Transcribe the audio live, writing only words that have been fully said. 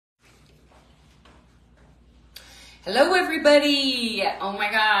Hello, everybody. Oh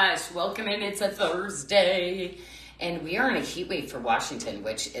my gosh, welcome in. It's a Thursday, and we are in a heat wave for Washington,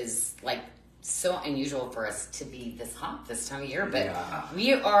 which is like so unusual for us to be this hot this time of year. But we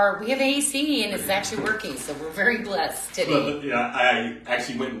have AC, and it's actually working, so we're very blessed today. Well, yeah, I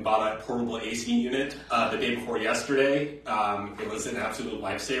actually went and bought a portable AC unit the day before yesterday. It was an absolute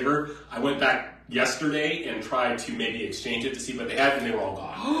lifesaver. I went back yesterday and tried to maybe exchange it to see what they had, and they were all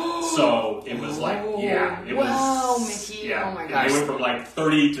gone. So it was like, it was. Mickey. Yeah, oh my gosh. They went from like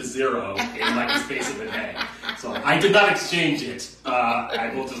 30 to 0 in like the space of a day. So I did not exchange it.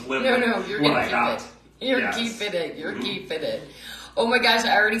 I will just live with what I got. You're keeping it. You're keeping it. Oh my gosh,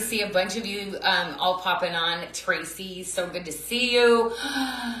 I already see a bunch of you all popping on. Tracy, so good to see you.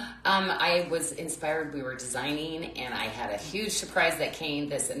 I was inspired. We were designing, and I had a huge surprise that came.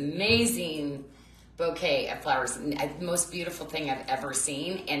 This amazing bouquet of flowers. The most beautiful thing I've ever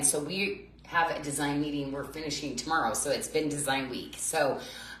seen. And so we have a design meeting. We're finishing tomorrow. So it's been design week. So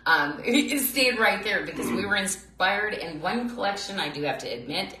it stayed right there because we were inspired. And one collection, I do have to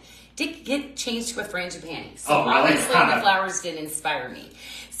admit, did get changed to a frangipani. So obviously the flowers did inspire me.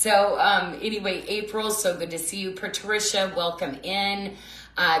 So anyway, April, so good to see you. Patricia, welcome in.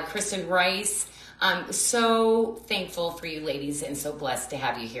 Kristen Rice, so thankful for you ladies and so blessed to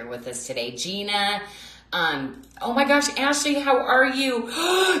have you here with us today. Gina, oh my gosh, Ashley, how are you?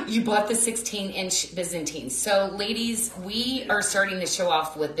 You bought the 16-inch Byzantine. So ladies, we are starting to show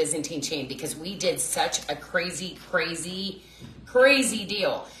off with Byzantine chain because we did such a crazy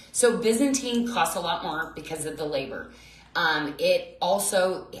deal. So Byzantine costs a lot more because of the labor. It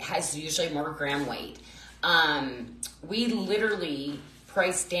also has usually more gram weight. We literally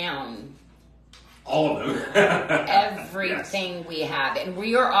priced down all of them. everything we have, and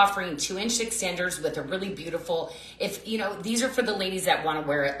we are offering 2-inch extenders with a really beautiful, if you know, these are for the ladies that want to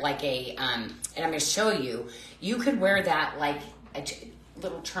wear it like a and I'm going to show you, you could wear that like a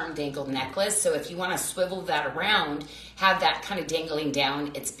little charm dangle necklace. So if you want to swivel that around, have that kind of dangling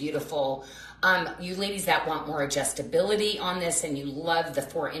down, it's beautiful. You ladies that want more adjustability on this and you love the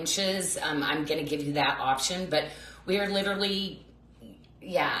 4 inches, I'm going to give you that option. But we are literally,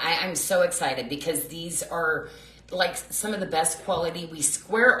 I'm so excited because these are like some of the best quality. We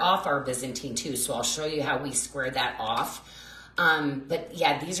square off our Byzantine too, so I'll show you how we square that off. But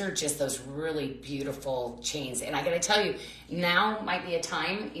yeah, these are just those really beautiful chains. And I got to tell you, now might be a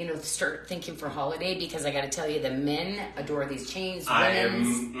time, to start thinking for holiday because I got to tell you, the men adore these chains. I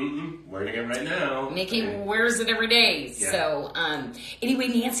am wearing it right now. Mickey wears it every day. Yeah. So anyway,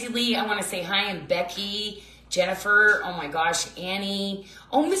 Nancy Lee, I want to say hi, and Becky, Jennifer, oh my gosh, Annie,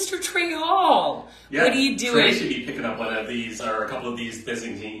 Mr. Trey Hall. Yeah, what are you doing? Trey should be picking up one of these or a couple of these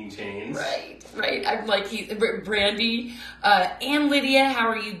Byzantine chains. Right. I'm like, Brandy, Ann Lydia, how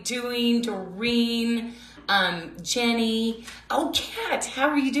are you doing? Doreen, Jenny, Kat, how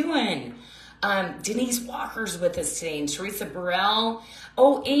are you doing? Denise Walker's with us today, and Teresa Burrell.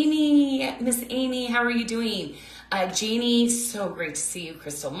 Amy, Miss Amy, how are you doing? Janie, so great to see you.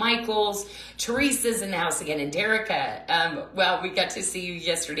 Crystal Michaels, Teresa's in the house again, and Derica. Well, we got to see you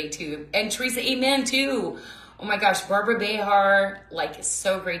yesterday too, and Teresa, amen too. Oh my gosh, Barbara Behar,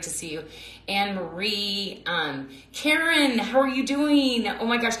 so great to see you. Anne Marie, Karen, how are you doing? Oh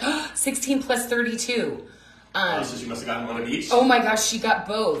my gosh, 16 plus 32. So she must have gotten one of each. Oh my gosh, she got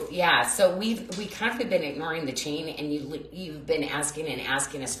both. Yeah. So we kind of have been ignoring the chain, and you've been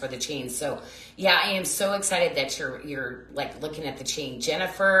asking us for the chain. So yeah, I am so excited that you're looking at the chain.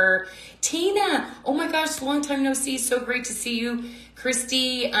 Jennifer, Tina, oh my gosh, long time no see. So great to see you.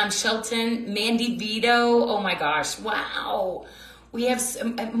 Christy, Shelton, Mandy Vito. Oh my gosh, wow. We have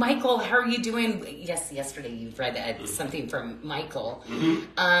Michael. How are you doing? Yes, yesterday you read something from Michael.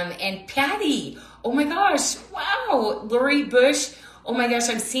 And Patty. Oh my gosh! Wow, Lori Bush. Oh my gosh,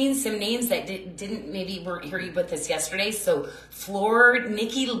 I'm seeing some names that weren't here with us yesterday. So Floor,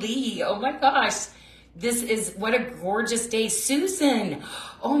 Nikki Lee. Oh my gosh, this is what a gorgeous day. Susan.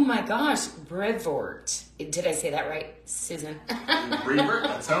 Oh my gosh, Brevort. Did I say that right, Susan? Revert?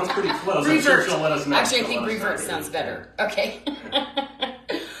 That sounds pretty close. Revert. I'm sure she'll let us know. Actually, I think Revert sounds better. Okay.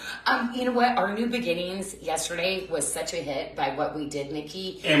 You know what? Our New Beginnings yesterday was such a hit by what we did,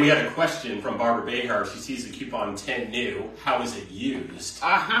 Nikki. And we had a question from Barbara Behar. She sees the coupon 10 new. How is it used?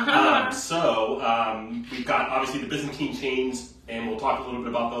 So we've got obviously the Byzantine chains, and we'll talk a little bit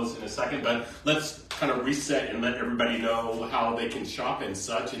about those in a second. But let's kind of reset and let everybody know how they can shop and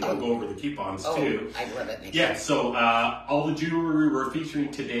such, and we'll go over the coupons too. I love it, Nikki. Yeah, so all the jewelry we're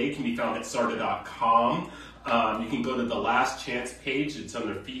featuring today can be found at Sarda.com. You can go to the Last Chance page. It's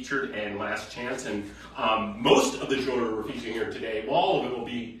under Featured and Last Chance. And most of the jewelry we're featuring here today, well, all of it will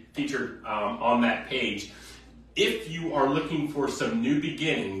be featured on that page. if you are looking for some new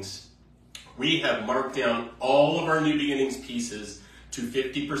beginnings, we have marked down all of our new beginnings pieces to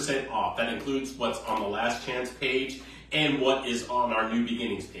 50% off. That includes what's on the last chance page and what is on our new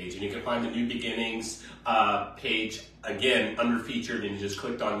beginnings page. And you can find the new beginnings page again under featured, and you just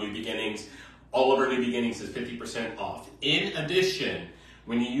clicked on new beginnings. All of our new beginnings is 50% off. In addition,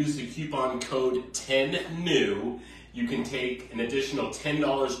 when you use the coupon code 10NEW, you can take an additional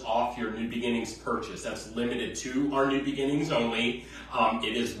 $10 off your new beginnings purchase. That's limited to our new beginnings only.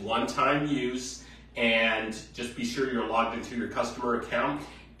 It is one-time use, and just be sure you're logged into your customer account,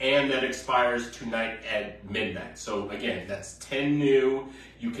 and that expires tonight at midnight. So again, that's 10NEW.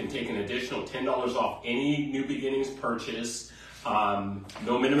 You can take an additional $10 off any new beginnings purchase,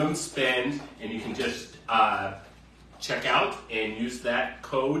 no minimum spend, and you can just check out and use that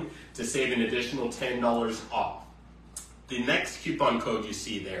code to save an additional $10 off. The next coupon code you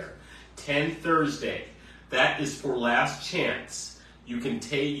see there, 10 Thursday, that is for last chance. You can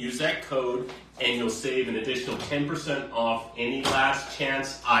use that code and you'll save an additional 10% off any last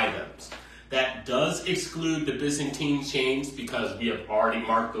chance items. That does exclude the Byzantine chains because we have already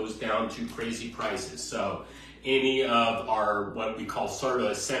marked those down to crazy prices. So any of our what we call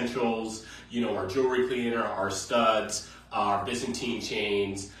Sarda essentials, our jewelry cleaner, our studs, our Byzantine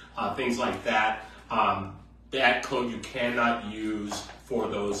chains, things like that, that code you cannot use for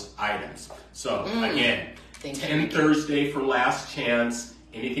those items. So again, 10 Thursday for last chance,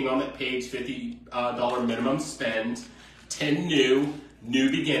 anything on that page, $50 minimum spend, 10NEW,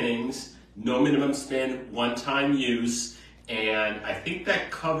 new beginnings, no minimum spend, one-time use, and I think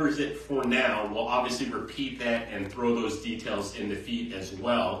that covers it for now. We'll obviously repeat that and throw those details in the feed as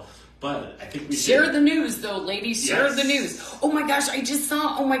well. But I think we share the news, though, ladies. Yes. Share the news. Oh my gosh, I just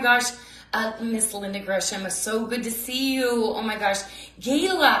saw. Oh my gosh, Miss Linda Gresham, it's so good to see you. Oh my gosh,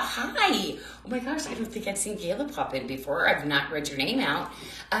 Gayla, hi. Oh my gosh, I don't think I've seen Gayla pop in before. I've not read your name out.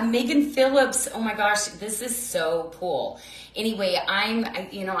 Megan Phillips. Oh my gosh, this is so cool. Anyway,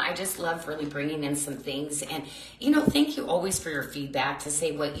 I just love really bringing in some things, and thank you always for your feedback to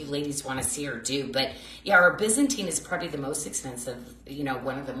say what you ladies want to see or do. But yeah, our Byzantine is probably the most expensive,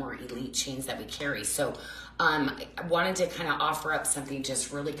 one of the more elite chains that we carry. So I wanted to kind of offer up something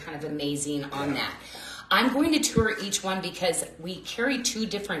just really kind of amazing on that. I'm going to tour each one because we carry two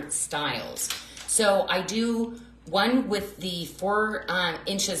different styles. So I do one with the 4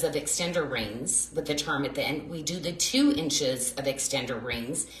 inches of extender rings with the charm at the end. We do the 2 inches of extender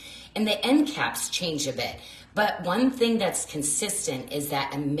rings, and the end caps change a bit. But one thing that's consistent is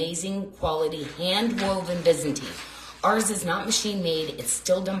that amazing quality hand-woven Byzantine. Ours is not machine made. It's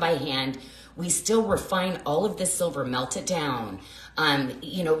still done by hand. We still refine all of the silver, melt it down,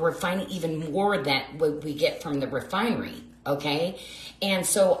 refine it even more than what we get from the refinery, okay? And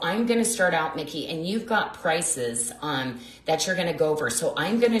so I'm going to start out, Mickey, and you've got prices that you're going to go over. So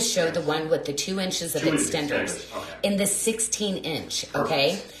I'm going to show the one with the 2 inches of extenders in the 16 inch,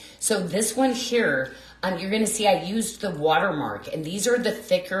 okay? Perfect. So this one here, you're going to see I used the watermark, and these are the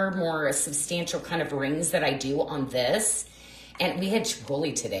thicker, more substantial kind of rings that I do on this. And we had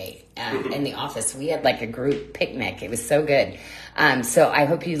Chipotle today in the office. We had like a group picnic. It was so good. So I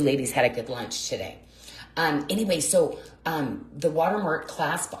hope you ladies had a good lunch today. Anyway, so the watermark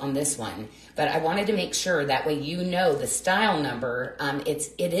clasp on this one, but I wanted to make sure that way the style number.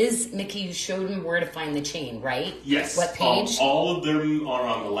 It is, Mickey, you showed them where to find the chain, right? Yes. What page? All of them are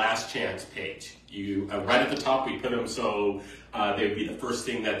on the last chance page. You right at the top, we put them so they would be the first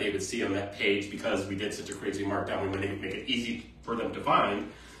thing that they would see on that page because we did such a crazy markdown. We wanted to make it easy for them to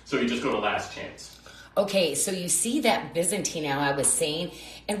find. So you just go to last chance. Okay, so you see that Byzantine now I was saying,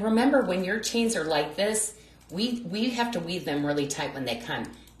 and remember when your chains are like this, we have to weave them really tight when they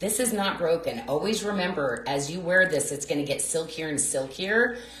come. This is not broken. Always remember, as you wear this, it's going to get silkier and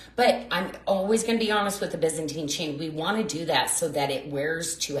silkier. But I'm always going to be honest with the Byzantine chain. We want to do that so that it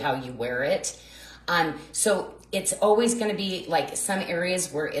wears to how you wear it. So it's always going to be like some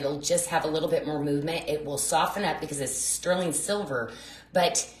areas where it'll just have a little bit more movement. It will soften up because it's sterling silver.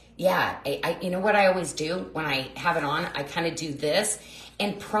 But yeah, I you know what I always do when I have it on? I kind of do this.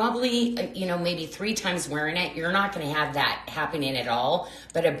 And probably, maybe 3 times wearing it, you're not going to have that happening at all.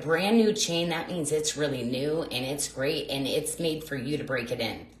 But a brand new chain, that means it's really new and it's great and it's made for you to break it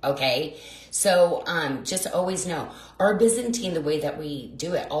in, okay? So just always know, our Byzantine, the way that we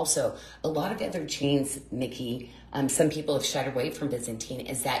do it also, a lot of other chains, Mickey, some people have shied away from Byzantine,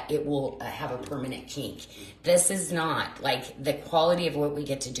 is that it will have a permanent kink. This is not. Like, the quality of what we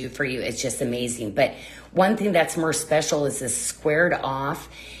get to do for you is just amazing. But one thing that's more special is this squared off.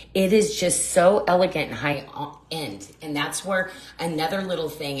 It is just so elegant and high end. And that's where another little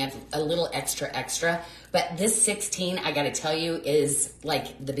thing, a little extra. But this 16, I got to tell you, is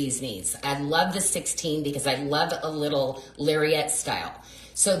like the bee's knees. I love the 16 because I love a little lariat style.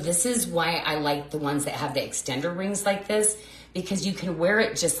 So this is why I like the ones that have the extender rings like this, because you can wear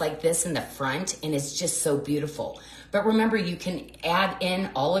it just like this in the front and it's just so beautiful. But remember, you can add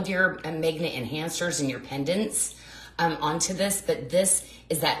in all of your magnet enhancers and your pendants onto this, but this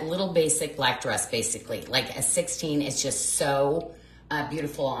is that little basic black dress, basically. Like a 16 is just so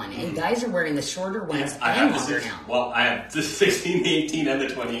beautiful on. And guys are wearing the shorter ones and longer now. Well, I have the 16, the 18, and the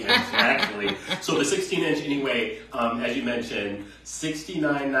 20 inch, actually. So the 16 inch, anyway, as you mentioned,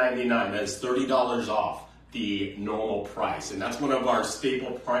 $69.99. That is $30 off the normal price. And that's one of our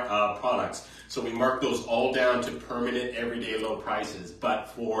staple products. So we mark those all down to permanent, everyday low prices. But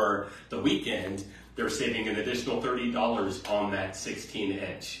for the weekend, they're saving an additional $30 on that 16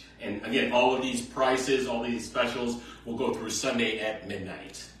 inch. And again, all of these prices, all these specials will go through Sunday at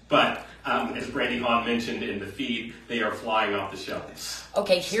midnight. But as Brandy Hahn mentioned in the feed, they are flying off the shelves.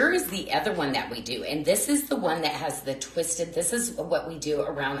 Okay, here is the other one that we do. And this is the one that has the twisted, this is what we do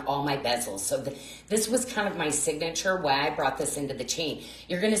around all my bezels. So this was kind of my signature, why I brought this into the chain.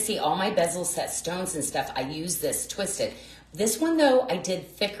 You're going to see all my bezel set stones and stuff. I use this twisted. This one, though, I did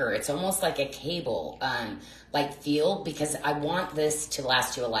thicker. It's almost like a cable like feel, because I want this to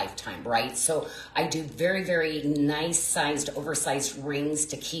last you a lifetime, right? So I do very, very nice sized, oversized rings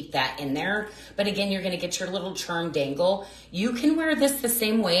to keep that in there. But again, you're going to get your little charm dangle. You can wear this the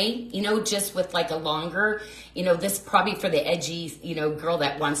same way, you know, just with like a longer, you know, this probably for the edgy, you know, girl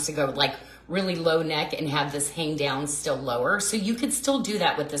that wants to go like really low neck and have this hang down still lower. So you could still do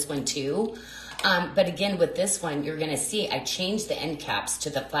that with this one too. But again, with this one, you're going to see I changed the end caps to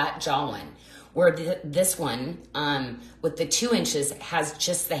the flat jaw one, where this one with the 2 inches has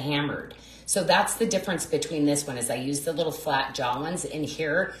just the hammered. So that's the difference between this one, is I used the little flat jaw ones in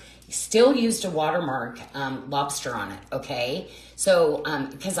here. Still used a watermark lobster on it, okay? So,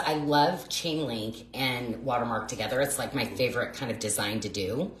 because I love chain link and watermark together. It's like my favorite kind of design to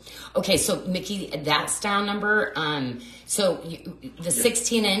do. Okay, so Mickey, that style number, the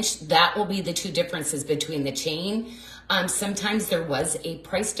 16 inch, that will be the two differences between the chain. Sometimes there was a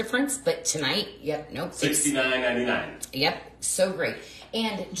price difference, but tonight, yep, nope. $69.99. Yep, so great.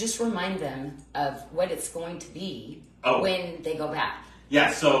 And just remind them of what it's going to be when they go back.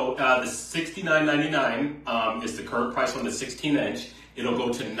 Yeah, so the $69.99 is the current price on the 16 inch. It'll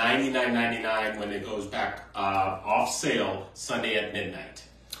go to $99.99 when it goes back off sale Sunday at midnight.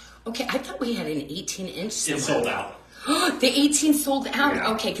 Okay, I thought we had an 18 inch. It's sold out. The 18 sold out?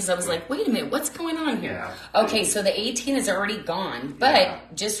 Yeah. Okay, because I was like, wait a minute, what's going on here? Yeah. Okay, so the 18 is already gone,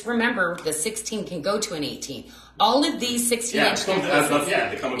 but just remember the 16 can go to an 18. All of these 16 inch they come with the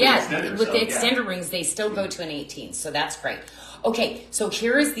extender. With the extender rings, they still go to an 18, so that's great. Okay, so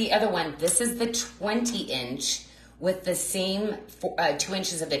here is the other one. This is the 20 inch with the same 2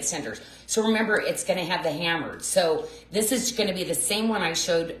 inches of extenders. So remember, it's going to have the hammered. So this is going to be the same one I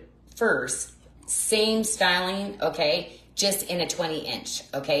showed first, same styling, okay, just in a 20 inch,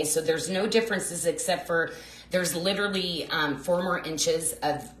 okay? So there's no differences except for there's literally 4 more inches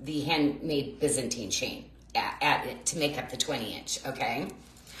of the handmade Byzantine chain added to make up the 20 inch, okay?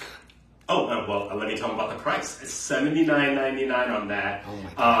 Let me tell them about the price. It's $79.99 on that. Oh my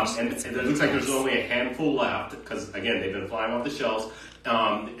gosh, and it looks like there's only a handful left because, again, they've been flying off the shelves.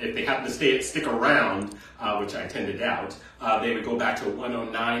 If they happen to stick around, which I tend to doubt, they would go back to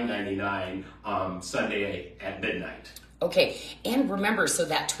 $109.99 Sunday at midnight. Okay, and remember, so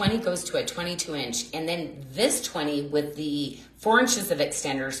that 20 goes to a 22 inch, and then this 20 with the 4 inches of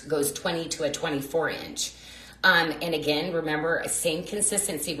extenders goes 20 to a 24 inch. And again, remember, same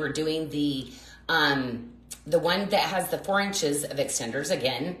consistency. We're doing the one that has the 4 inches of extenders,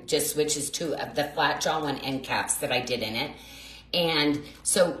 again, just switches to the flat jaw one end caps that I did in it. And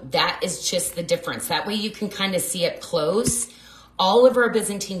so that is just the difference. That way you can kind of see it close. All of our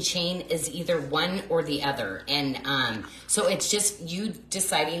Byzantine chain is either one or the other. And so it's just you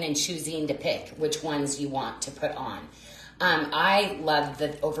deciding and choosing to pick which ones you want to put on. I love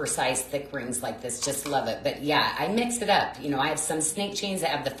the oversized thick rings like this, just love it. But yeah, I mix it up. You know, I have some snake chains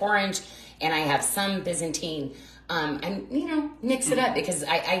that have the 4 inch and I have some Byzantine. Mix it up because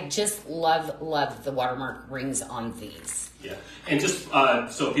I just love the watermark rings on these. Yeah, and just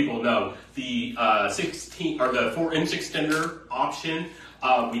so people know, the 16 or the 4 inch extender option,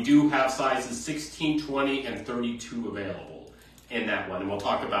 we do have sizes 16, 20, and 32 available in that one, and we'll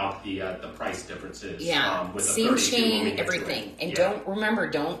talk about the price differences. Yeah, with the same chain, everything, and yeah. don't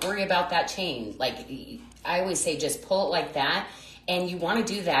worry about that chain. Like I always say, just pull it like that. And you want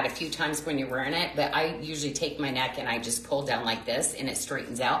to do that a few times when you're wearing it, but I usually take my neck and I just pull down like this and it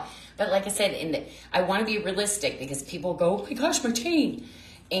straightens out. But like I said, I want to be realistic because people go, oh my gosh, my chain.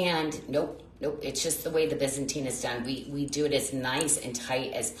 And nope, it's just the way the Byzantine is done. We do it as nice and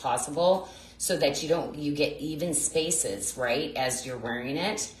tight as possible so that you get even spaces, right, as you're wearing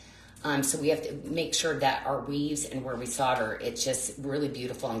it. So we have to make sure that our weaves and where we solder, it's just really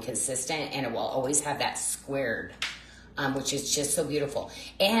beautiful and consistent, and it will always have that squared, which is just so beautiful.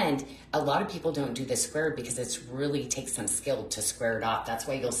 And a lot of people don't do the squared because it's really takes some skill to square it off. That's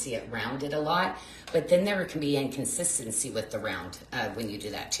why you'll see it rounded a lot. But then there can be inconsistency with the round when you do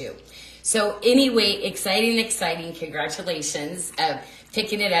that too. So anyway, exciting. Congratulations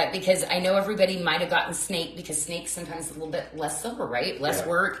picking it up, because I know everybody might have gotten snake, because snake's sometimes a little bit less silver, right? Less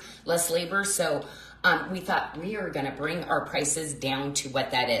work, less labor. So we thought we are going to bring our prices down to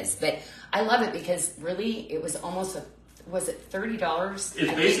what that is. But I love it because really it was almost was it $30?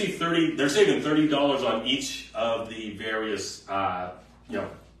 It's basically 30. They're saving $30 on each of the various, all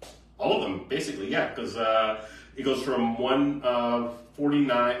of them basically, yeah, because it goes from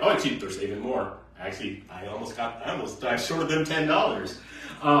 149. Oh, actually, they're saving more. Actually, I almost died short of them $10.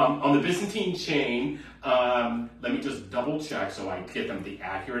 On the Byzantine chain, let me just double check so I get them the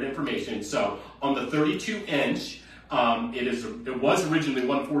accurate information. So on the 32-inch, it was originally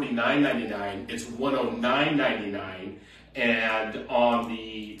 $149.99. It's $109.99. And on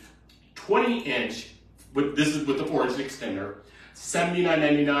the 20-inch, this is with the 4-inch extender,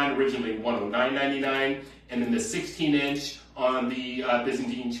 $79.99, originally $109.99. And then the 16-inch on the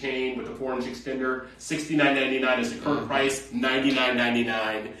Byzantine chain with the 4-inch extender, $69.99 is the current price.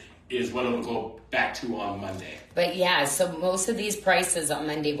 $99.99 is what it will go back to on Monday. But yeah, so most of these prices on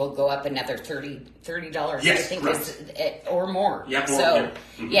Monday will go up another $30. Yes, I think or more. Yeah,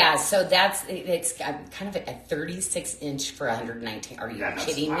 yeah, so it's kind of a 36-inch for 119. Are you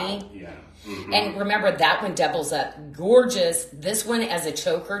kidding me? Yeah. Mm-hmm. And remember, that one doubles up. Gorgeous. This one as a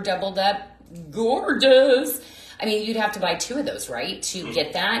choker doubled up. Gorgeous. I mean, you'd have to buy 2 of those, right, to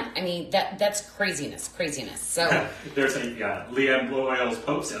get that? I mean, that's craziness. So there's Leanne Blow-Oils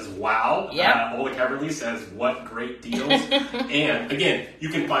Pope says, wow. Yeah. Ola Keverly says, what great deals. And again, you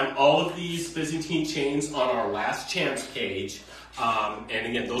can find all of these Byzantine chains on our Last Chance page. And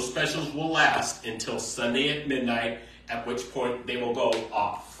again, those specials will last until Sunday at midnight, at which point they will go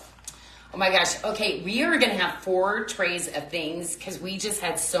off. Oh my gosh. Okay, we are going to have 4 trays of things because we just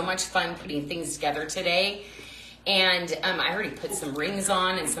had so much fun putting things together today. And I already put some rings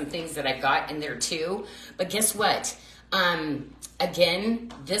on and some things that I've got in there too. But guess what?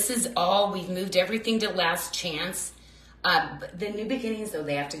 Again, this is all, we've moved everything to Last Chance. But the New Beginnings, though,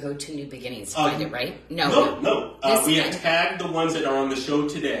 they have to go to New Beginnings to find it, right? No. We have tagged the ones that are on the show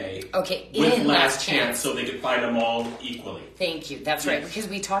today with Last Chance so they can find them all equally. Thank you. That's right. Because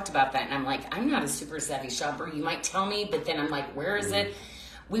we talked about that, and I'm like, I'm not a super savvy shopper. You might tell me, but then I'm like, where is it?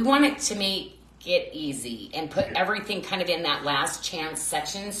 We want it to make it easy and put everything kind of in that Last Chance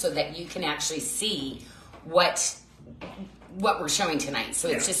section so that you can actually see what we're showing tonight. So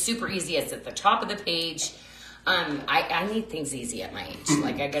it's just super easy. It's at the top of the page. I need things easy at my age.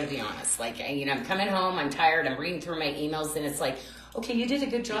 Like, I gotta be honest. Like, I'm coming home, I'm tired, I'm reading through my emails, and it's like, okay, you did a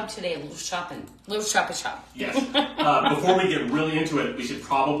good job today. A little shopping. Shop. Yes. Before we get really into it, we should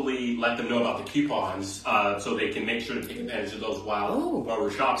probably let them know about the coupons so they can make sure to take advantage of those while we're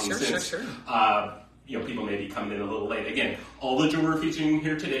shopping. Sure. People may be coming in a little late. Again, all the jewelry featuring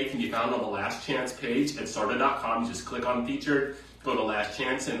here today can be found on the Last Chance page at sarda.com. Just click on Featured, go to Last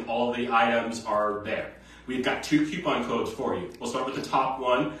Chance, and all the items are there. We've got 2 coupon codes for you. We'll start with the top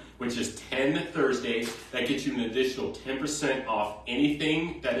one, which is 10 Thursday. That gets you an additional 10% off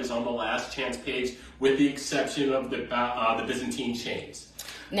anything that is on the Last Chance page, with the exception of the Byzantine chains.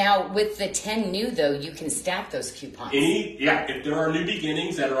 Now, with the 10 new, though, you can stack those coupons. If there are New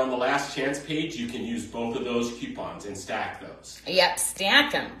Beginnings that are on the Last Chance page, you can use both of those coupons and stack those. Yep,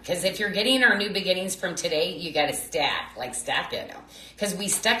 stack them. Because if you're getting our New Beginnings from today, you got to stack it. Because we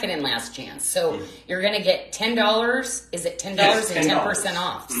stuck it in Last Chance. So you're going to get $10. Is it $10 yes, and 10%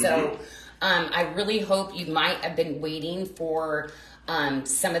 off? Mm-hmm. So I really hope you might have been waiting for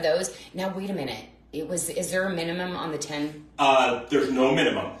some of those. Now, wait a minute. Is there a minimum on the 10? There's no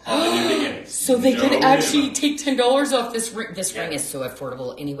minimum on the New Beginnings. So they could actually take $10 off this ring. This ring is so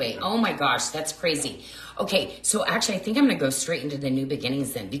affordable anyway. Oh my gosh, that's crazy. Okay, so actually I think I'm going to go straight into the New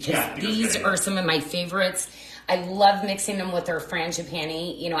Beginnings then, because these are some of my favorites. I love mixing them with our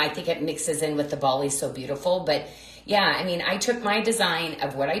frangipani. I think it mixes in with the Bali so beautiful. But Yeah, I mean, I took my design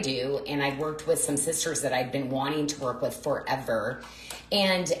of what I do and I worked with some sisters that I'd been wanting to work with forever.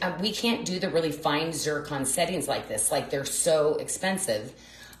 And we can't do the really fine zircon settings like this. Like, they're so expensive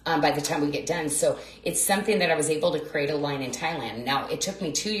by the time we get done. So it's something that I was able to create a line in Thailand. Now, it took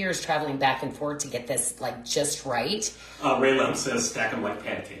me 2 years traveling back and forth to get this like just right. Ray Lum says stack them like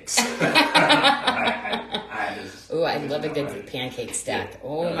pancakes. Oh, I love a good pancake stack.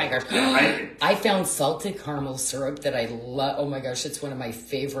 Oh my gosh. I found salted caramel syrup that I love. Oh my gosh, it's one of my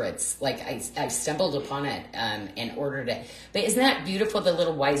favorites. Like, I stumbled upon it and ordered it. But isn't that beautiful, the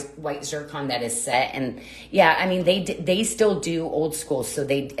little white zircon that is set? And yeah, I mean, they still do old school, so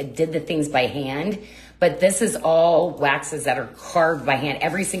they did the things by hand. But this is all waxes that are carved by hand.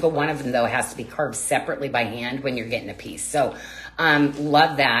 Every single one of them, though, has to be carved separately by hand when you're getting a piece. So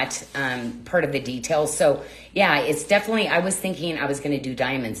love that part of the detail. So yeah, it's definitely, I was thinking I was going to do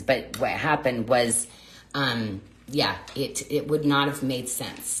diamonds, but what happened was, yeah, it would not have made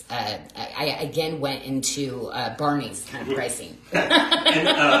sense. I again went into Barney's kind of pricing. And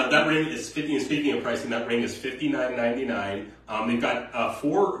that ring is speaking of pricing, that ring is $59.99. They've got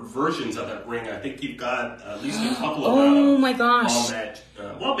 4 versions of that ring. I think you've got at least a couple of them. Oh my gosh. On that,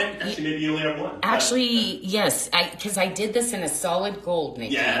 well, actually, maybe you only have one. Actually, yes, because I did this in a solid gold,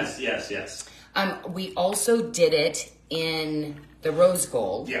 Nikki. Yes. We also did it in the rose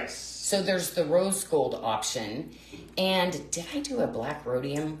gold. Yes. So there's the rose gold option. And did I do a black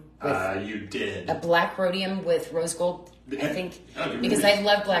rhodium? You did. A black rhodium with rose gold, I think. Because really? I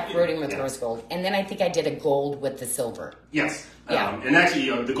love black rhodium with rose gold. And then I think I did a gold with the silver. Yes. Yeah. And actually,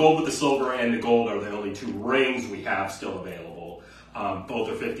 the gold with the silver and the gold are the only 2 rings we have still available. Both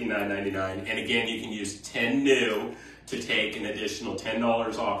are $59.99. And again, you can use 10 new to take an additional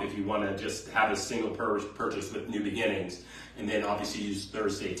 $10 off if you want to just have a single purchase with new beginnings. And then obviously use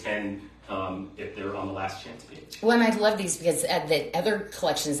Thursday 10 if they're on the last chance page. Well, and I love these because the other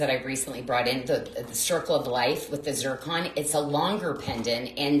collections that I recently brought in, the Circle of Life with the zircon, it's a longer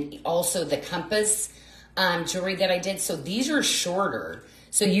pendant, and also the compass jewelry that I did. So these are shorter.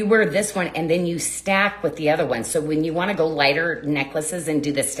 So you wear this one and then you stack with the other one. So when you want to go lighter necklaces and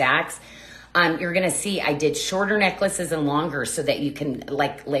do the stacks, you're going to see I did shorter necklaces and longer so that you can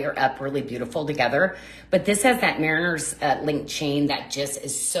like layer up really beautiful together. But this has that Mariner's link chain that just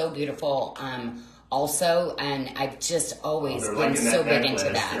is so beautiful also. And I've just always been so big into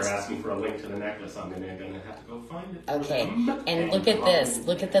that. They're asking for a link to the necklace. I'm going to have to go find it. Okay. And look at this.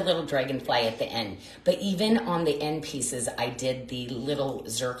 Look at the little dragonfly at the end. But even on the end pieces, I did the little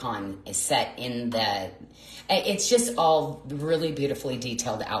zircon set in the... It's just all really beautifully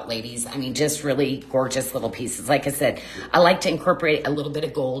detailed out, ladies. I mean, just really gorgeous little pieces. Like I said, I like to incorporate a little bit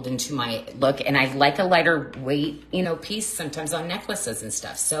of gold into my look, and I like a lighter weight, piece sometimes on necklaces and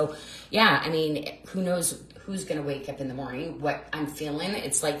stuff. So, yeah, I mean, who knows who's going to wake up in the morning, what I'm feeling.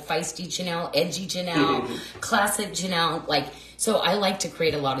 It's like feisty Janelle, edgy Janelle, classic Janelle, so I like to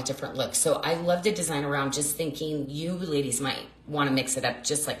create a lot of different looks. So I love to design around just thinking you ladies might want to mix it up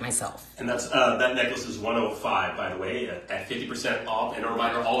just like myself. And that's that necklace is $105, by the way, at 50% off. And a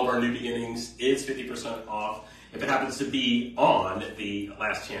reminder, all of our new beginnings is 50% off. If it happens to be on the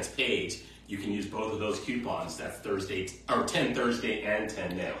last chance page, you can use both of those coupons. That's 10 Thursday and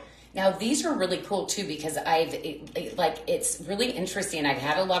 10 now. Now, these are really cool, too, because it's really interesting. I've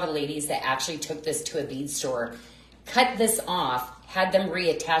had a lot of ladies that actually took this to a bead store, cut this off, had them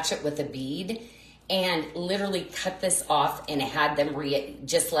reattach it with a bead, and literally cut this off and had them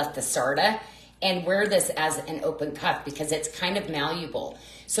just left the Sarda and wear this as an open cuff because it's kind of malleable.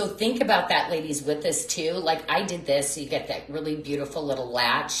 So think about that, ladies, with this, too. Like I did this, so you get that really beautiful little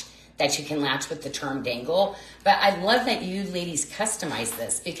latch that you can latch with the term dangle. But I love that you ladies customize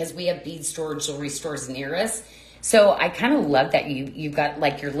this because we have bead store, jewelry stores near us. So I kind of love that you've got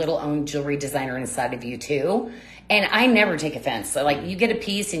like your little own jewelry designer inside of you too. And I never take offense. So like you get a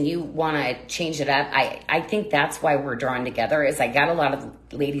piece and you want to change it up. I think that's why we're drawn together is I got a lot of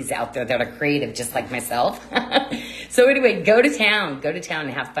ladies out there that are creative just like myself. So anyway, go to town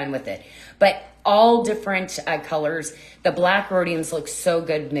and have fun with it. But all different colors. The black rhodiums look so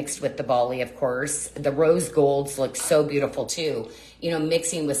good mixed with the Bali, of course. The rose golds look so beautiful too.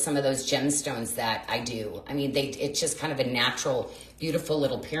 Mixing with some of those gemstones that I do. I mean, it's just kind of a natural, beautiful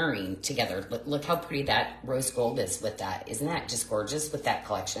little pairing together. Look how pretty that rose gold is with that. Isn't that just gorgeous with that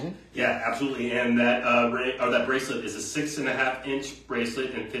collection? Yeah, absolutely. And that bracelet is a 6.5-inch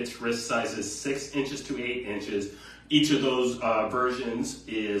bracelet and fits wrist sizes 6 inches to 8 inches. Each of those versions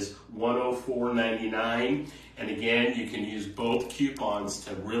is $104.99. And again, you can use both coupons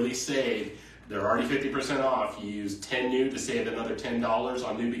to really save They're already 50% off. You use 10 new to save another $10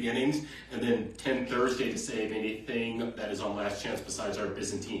 on new beginnings, and then 10 Thursday to save anything that is on last chance besides our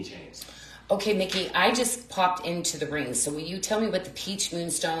Byzantine chains. Okay, Mickey, I just popped into the ring. So will you tell me what the peach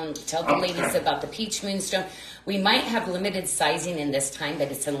moonstone, tell the ladies about the peach moonstone. We might have limited sizing in this time, but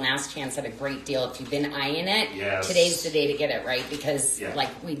it's a last chance at a great deal. If you've been eyeing it, yes. Today's the day to get it, right? Because like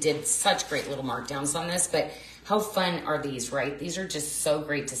we did such great little markdowns on this, but how fun are these, right? These are just so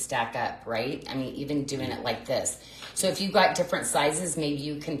great to stack up, right? I mean, even doing it like this. So if you've got different sizes, maybe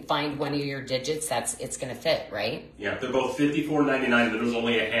you can find one of your digits it's going to fit, right? Yeah, they're both $54.99. There's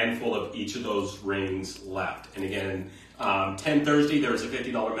only a handful of each of those rings left. And again, 10 Thursday, there's a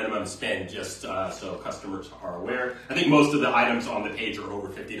 $50 minimum spend, just so customers are aware. I think most of the items on the page are over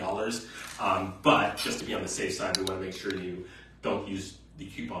 $50, but just to be on the safe side, we want to make sure you don't use the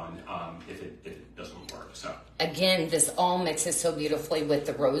coupon if it doesn't work. So again, this all mixes so beautifully with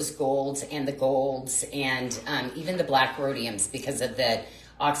the rose golds and the golds and even the black rhodiums because of the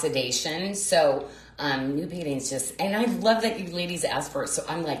oxidation. So new beginnings just, and I love that you ladies asked for it. So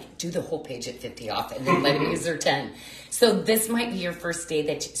I'm like, do the whole page at 50 off and then let them use their 10. So this might be your first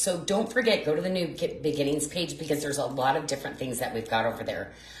day so don't forget, go to the new beginnings page because there's a lot of different things that we've got over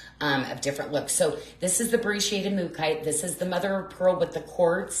there. Of different looks. So this is the brachiated mookaite, this is the mother of pearl with the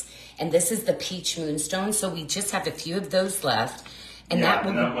quartz, and this is the peach moonstone. So we just have a few of those left. And that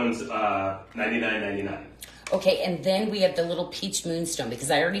one's $99.99. Okay, and then we have the little peach moonstone because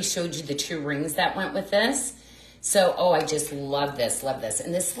I already showed you the 2 rings that went with this. So, I just love this, love this.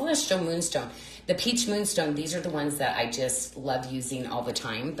 And this celestial moonstone, the peach moonstone, these are the ones that I just love using all the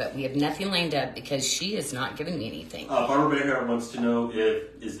time, but we have nothing lined up because she is not giving me anything. Barbara Bear wants to know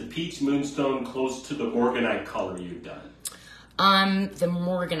is the peach moonstone close to the morganite color you've done? The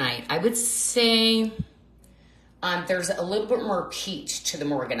morganite, I would say there's a little bit more peach to the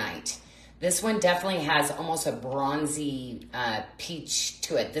morganite. This one definitely has almost a bronzy peach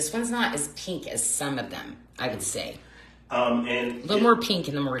to it. This one's not as pink as some of them, I would say. And a little more pink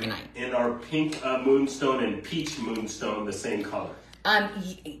in the morganite. And our pink moonstone and peach moonstone the same color?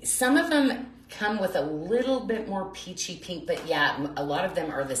 Some of them come with a little bit more peachy pink, but yeah, a lot of them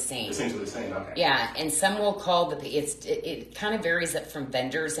are the same. Essentially the same, okay. Yeah, and some will call it kind of varies from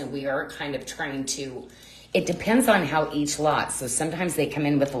vendors, and we are kind of trying to. It depends on how each lot. So sometimes they come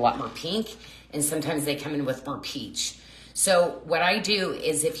in with a lot more pink, and sometimes they come in with more peach. So what I do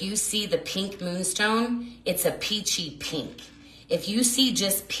is if you see the pink moonstone, it's a peachy pink. If you see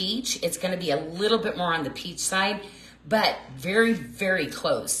just peach, it's going to be a little bit more on the peach side, but very, very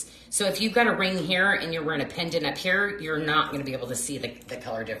close. So if you've got a ring here and you're wearing a pendant up here, you're not going to be able to see the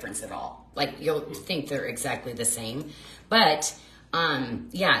color difference at all. Like you'll think they're exactly the same. But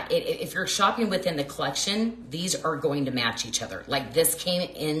if you're shopping within the collection, these are going to match each other. Like this came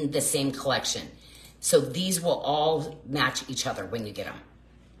in the same collection. So these will all match each other when you get them.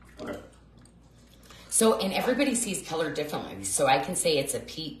 Okay. So, and everybody sees color differently. So I can say it's a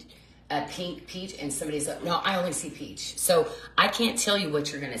pink peach, and somebody's like, no, I only see peach. So I can't tell you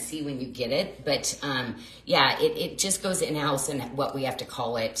what you're going to see when you get it. But it just goes in-house and what we have to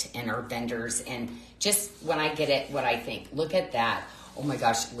call it and our vendors. And just when I get it, what I think, look at that. Oh my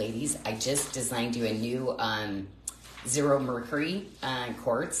gosh, ladies, I just designed you a new Zero Mercury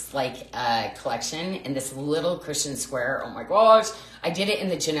quartz collection in this little cushion square. Oh my gosh, I did it in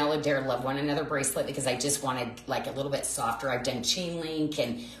the Janelle Adair Love One Another bracelet because I just wanted like a little bit softer. I've done chain link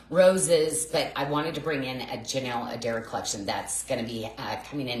and roses, but I wanted to bring in a Janelle Adair collection that's going to be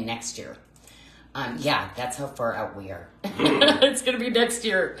coming in next year. That's how far out we are. It's going to be next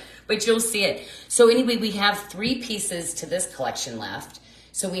year, but you'll see it. So anyway, we have 3 pieces to this collection left.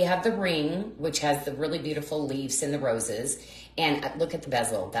 So we have the ring, which has the really beautiful leaves and the roses. And look at the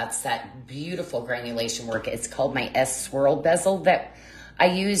bezel. That's that beautiful granulation work. It's called my S swirl bezel that I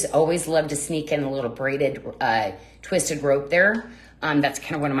use. Always love to sneak in a little braided, twisted rope there. That's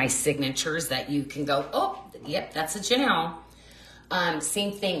kind of one of my signatures that you can go, oh, yep, that's a Janelle.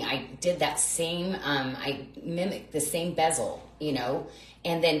 Same thing. I did that same, I mimicked the same bezel,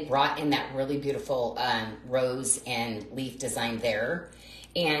 and then brought in that really beautiful rose and leaf design there.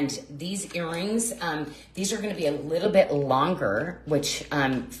 And these earrings, these are going to be a little bit longer, which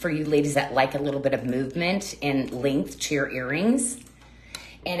for you ladies that like a little bit of movement and length to your earrings.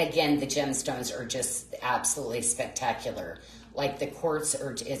 And again, the gemstones are just absolutely spectacular. Like the quartz,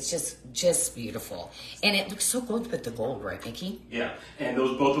 it's just beautiful. And it looks so good with the gold, right, Nikki? Yeah, and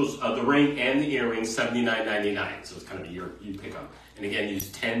both those, the ring and the earrings, $79.99. So it's kind of you pick them. And again, use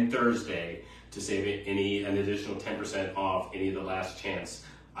 10 Thursday to save an additional 10% off any of the last chance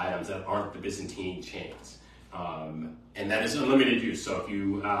items that aren't the Byzantine chains. And that is unlimited use. So if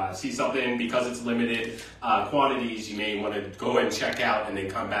you see something, because it's limited quantities, you may want to go and check out and then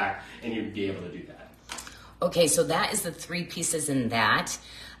come back and you'd be able to do that. Okay, so that is the 3 pieces in that.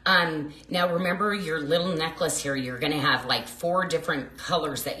 Now remember your little necklace here, you're gonna have like 4 different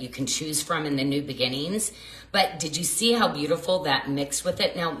colors that you can choose from in the New Beginnings. But did you see how beautiful that mixed with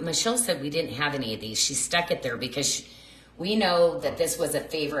it? Now, Michelle said we didn't have any of these. She stuck it there because we know that this was a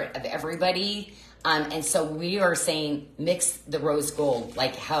favorite of everybody. And so we are saying mix the rose gold.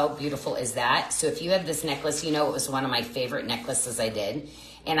 Like, how beautiful is that? So if you have this necklace, you know it was one of my favorite necklaces I did.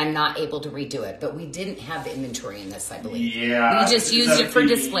 And I'm not able to redo it. But we didn't have the inventory in this, I believe. Yeah. We just used it for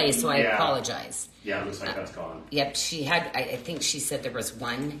display, so I apologize. Yeah, it looks like that's gone. Yep, she had, I think she said there was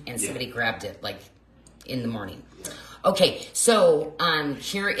one, and somebody grabbed it, like, in the morning. Yeah. Okay, so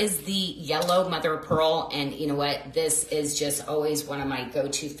here is the yellow mother of pearl, and you know what? This is just always one of my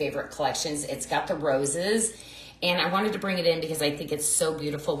go-to favorite collections. It's got the roses, and I wanted to bring it in because I think it's so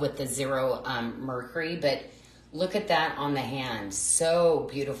beautiful with the 0 mercury, but look at that on the hand. So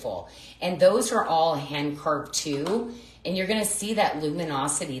beautiful. And those are all hand carved too, and you're gonna see that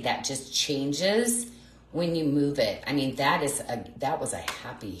luminosity that just changes when you move it. I mean, that was a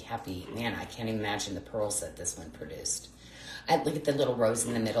happy, man, I can't even imagine the pearls that this one produced. Look at the little rose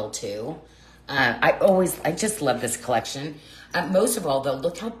in the middle too. I just love this collection. Most of all though,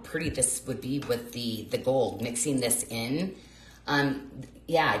 look how pretty this would be with the gold, mixing this in.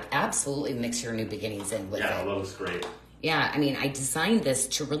 Yeah, absolutely mix your New Beginnings in with it. Yeah, that looks great. Yeah, I mean, I designed this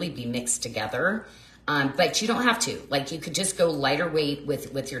to really be mixed together. But you don't have to. Like, you could just go lighter weight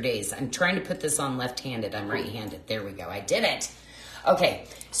with your days. I'm trying to put this on left-handed. I'm right-handed. There we go. I did it. Okay,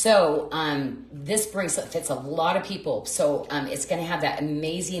 so this bracelet fits a lot of people. So it's going to have that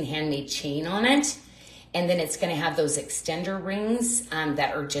amazing handmade chain on it. And then it's going to have those extender rings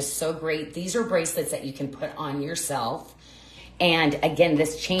that are just so great. These are bracelets that you can put on yourself. And again,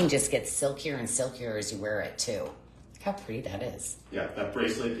 this chain just gets silkier and silkier as you wear it too. How pretty that is. Yeah, that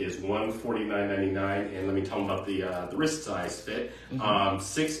bracelet is $149.99, and let me tell them about the wrist size fit.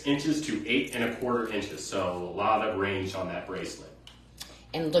 6 inches to 8 1/4 inches, so a lot of range on that bracelet.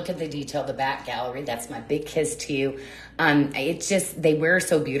 And look at the detail, the back gallery. That's my big kiss to you. It's just, they wear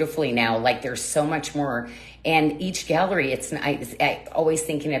so beautifully now. Like, there's so much more. And each gallery, I always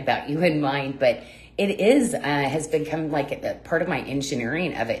thinking about you in mind, but it has become like a part of my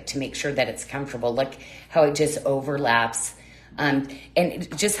engineering of it to make sure that it's comfortable. Look how it just overlaps.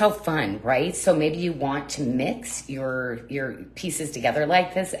 And just how fun, right? So maybe you want to mix your pieces together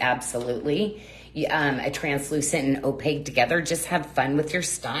like this. Absolutely. A translucent and opaque together. Just have fun with your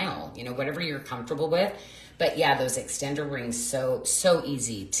style, you know, whatever you're comfortable with. But yeah, those extender rings, so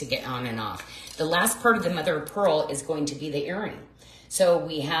easy to get on and off. The last part of the mother of pearl is going to be the earring. So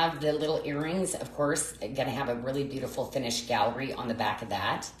we have the little earrings, of course, going to have a really beautiful finished gallery on the back of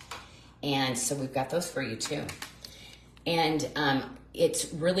that. And so we've got those for you too. And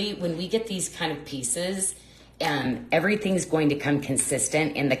it's really, when we get these kind of pieces, everything's going to come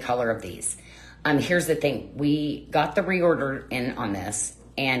consistent in the color of these. Here's the thing. We got the reorder in on this,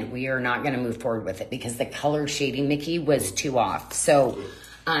 and we are not going to move forward with it because the color shading, Mickey, was too off. So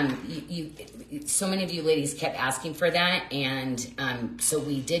so many of you ladies kept asking for that, and so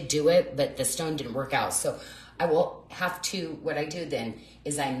we did do it, but the stone didn't work out. So I will have to, what I do then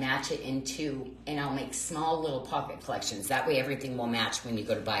is I match it into, and I'll make small little pocket collections. That way everything will match when you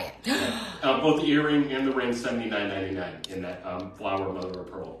go to buy it. Both the earring and the ring, $79.99 in that flower mother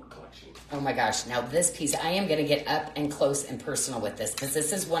of pearl collection. Oh my gosh, now this piece, I am gonna get up and close and personal with this because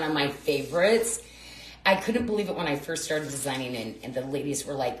this is one of my favorites. I couldn't believe it when I first started designing, and the ladies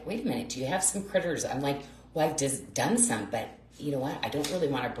were like, wait a minute, do you have some critters? I'm like, well, I've just done some, but you know what? I don't really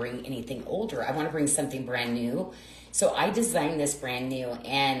want to bring anything older. I want to bring something brand new. So I designed this brand new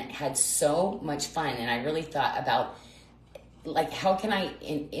and had so much fun. And I really thought about, like, how can I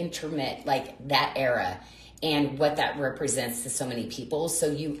intermit, like, that era and what that represents to so many people. So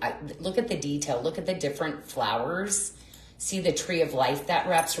look at the detail. Look at the different flowers. See the tree of life that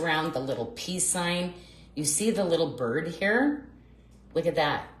wraps around, the little peace sign. You see the little bird here? Look at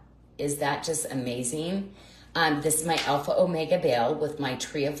that. Is that just amazing? This is my Alpha Omega Bail with my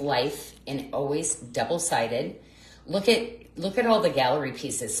tree of life, and always double-sided. Look at all the gallery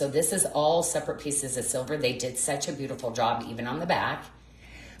pieces. So this is all separate pieces of silver. They did such a beautiful job even on the back.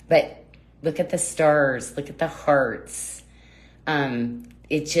 But look at the stars. Look at the hearts.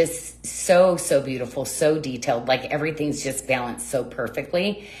 It's just so beautiful, so detailed. Like, everything's just balanced so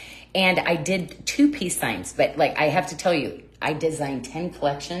perfectly. And I did 2 peace signs, but like, I have to tell you, I designed 10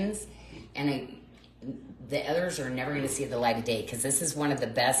 collections, and the others are never going to see the light of day because this is one of the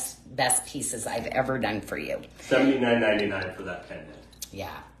best pieces I've ever done for you. $79.99 for that pendant.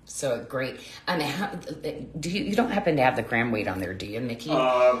 Yeah. So great. You don't happen to have the gram weight on there, do you, Mickey?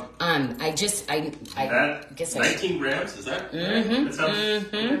 I guess 19 grams. Is that? Mm-hmm, that sounds.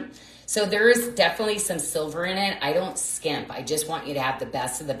 Mm-hmm. So there is definitely some silver in it. I don't skimp. I just want you to have the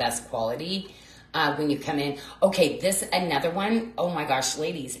best of the best quality when you come in. Okay, this another one. Oh my gosh,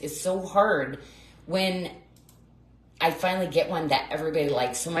 ladies, it's so hard when I finally get one that everybody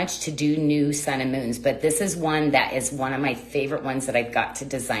likes so much to do new sun and moons. But this is one that is one of my favorite ones that I've got to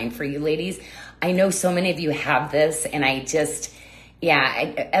design for you ladies. I know so many of you have this, and I just,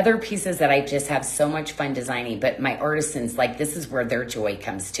 other pieces that I just have so much fun designing. But my artisans, like, this is where their joy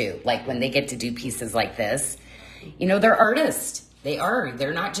comes too. Like when they get to do pieces like this, you know, they're artists. They are.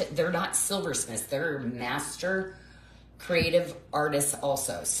 They're not silversmiths. They're master creative artists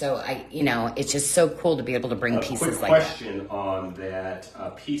also. So it's just so cool to be able to bring pieces like that. Quick question on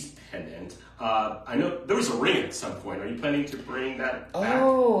that piece pendant. I know there was a ring at some point. Are you planning to bring that back?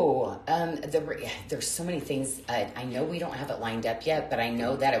 Oh, there's so many things. I know we don't have it lined up yet, but I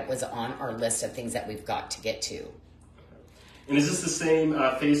know that it was on our list of things that we've got to get to. And is this the same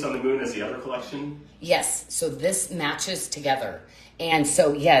face on the moon as the other collection? Yes. So this matches together. And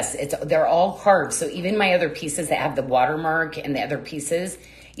so, yes, they're all carved. So even my other pieces that have the watermark and the other pieces,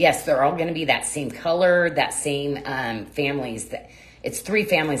 yes, they're all going to be that same color, that same families. It's 3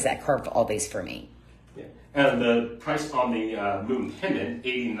 families that carved all these for me. Yeah. And the price on the moon pendant,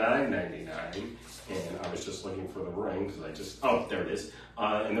 $89.99. And I was just looking for the ring because there it is.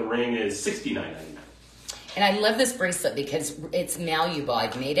 And the ring is $69.99. And I love this bracelet because it's malleable.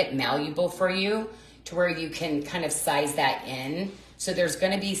 I've made it malleable for you to where you can kind of size that in. So there's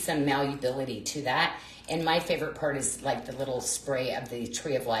going to be some malleability to that. And my favorite part is like the little spray of the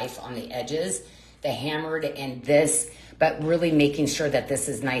Tree of Life on the edges, the hammered and this, but really making sure that this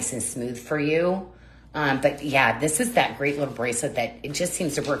is nice and smooth for you. But yeah, this is that great little bracelet that it just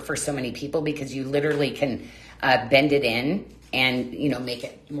seems to work for so many people because you literally can bend it in and, make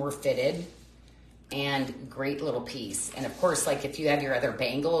it more fitted. And great little piece. And of course, like if you have your other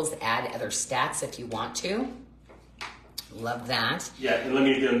bangles, add other stacks if you want to. Love that. Yeah, and let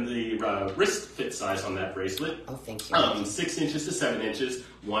me give the wrist fit size on that bracelet. Oh, thank you. 6 inches to 7 inches,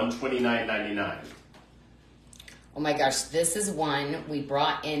 $129.99. Oh my gosh, this is one. We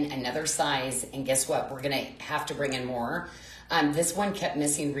brought in another size, and guess what? We're going to have to bring in more. This one kept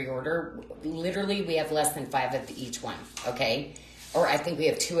missing reorder. Literally, we have less than 5 of each one, okay? Or I think we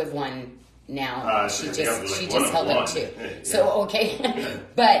have 2 of one now. She just held up 2. Yeah. So, okay.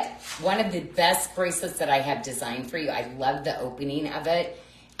 But one of the best bracelets that I have designed for you, I love the opening of it.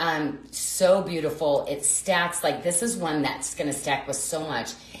 So beautiful. It stacks. Like, this is one that's going to stack with so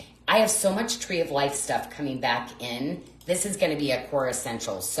much. I have so much Tree of Life stuff coming back in. This is going to be a core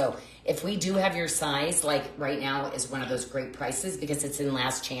essential. So if we do have your size, like right now is one of those great prices because it's in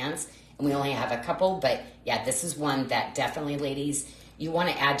last chance and we only have a couple. But yeah, this is one that definitely, ladies, you want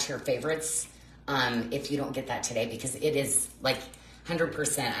to add to your favorites if you don't get that today because it is like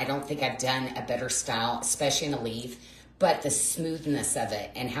 100%. I don't think I've done a better style, especially in a leaf, but the smoothness of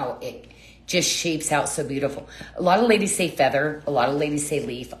it and how it just shapes out so beautiful. A lot of ladies say feather. A lot of ladies say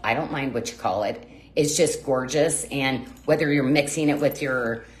leaf. I don't mind what you call it. It's just gorgeous. And whether you're mixing it with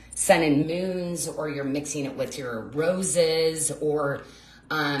your sun and moons or you're mixing it with your roses or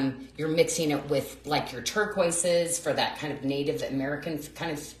you're mixing it with like your turquoises for that kind of Native American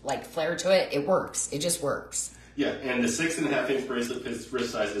kind of like flair to it. It works. It just works. Yeah, and the 6.5 inch bracelet fits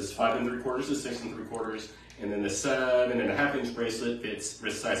wrist size is 5 3/4 to 6 3/4, and then the 7.5 inch bracelet fits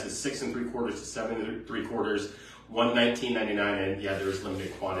wrist size is 6 3/4 to 7 3/4, $119.99, and yeah, there's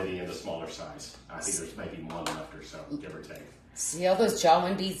limited quantity in the smaller size. I think there's maybe 1 left or so, give or take. See all those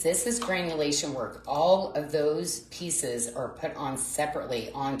jawline beads? This is granulation work. All of those pieces are put on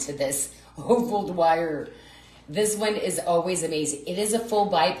separately onto this ovaled wire. This one is always amazing. It is a full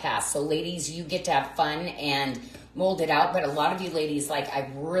bypass. So ladies, you get to have fun and mold it out. But a lot of you ladies, like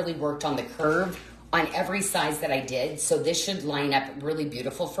I've really worked on the curve on every size that I did. So this should line up really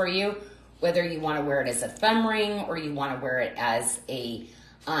beautiful for you. Whether you want to wear it as a thumb ring or you want to wear it as a,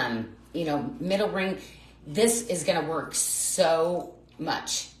 middle ring. This is going to work so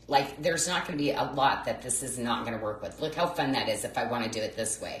much. Like there's not going to be a lot that this is not going to work with. Look how fun that is if I want to do it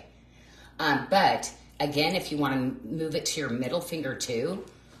this way. But again, if you want to move it to your middle finger too,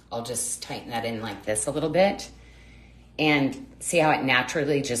 I'll just tighten that in like this a little bit. And see how it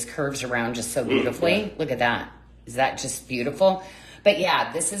naturally just curves around just so beautifully? Yeah. Look at that. Is that just beautiful? But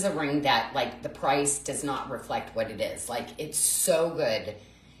yeah, this is a ring that like the price does not reflect what it is. Like it's so good.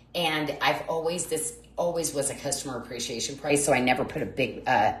 And I've always, this always was a customer appreciation price, so I never put a big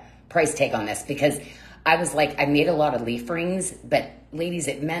price tag on this because I was like, I made a lot of leaf rings, but ladies,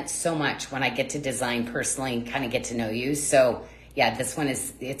 it meant so much when I get to design personally and kind of get to know you. So yeah, this one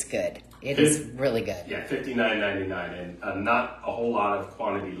it's good. It is really good. Yeah, $59.99, and not a whole lot of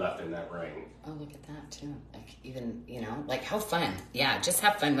quantity left in that ring. Oh, look at that too. Like even, like how fun. Yeah, just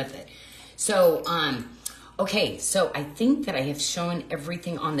have fun with it. So, okay, so I think that I have shown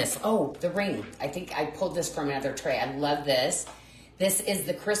everything on this. Oh, the ring. I think I pulled this from another tray. I love this. This is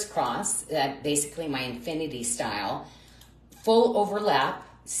the crisscross, basically my infinity style. Full overlap,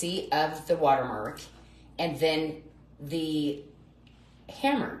 see, of the watermark, and then the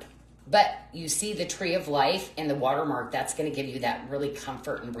hammered. But you see the tree of life and the watermark, that's going to give you that really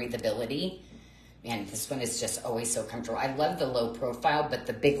comfort and breathability. Man, this one is just always so comfortable. I love the low profile, but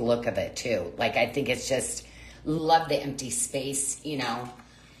the big look of it too. Like, I think it's just, love the empty space,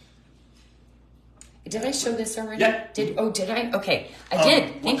 Did I show this already? Yeah. Did I? Okay, I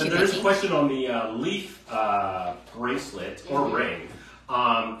did. Thank you, There's Becky. a question on the leaf bracelet or ring.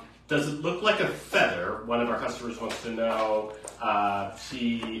 Does it look like a feather? One of our customers wants to know.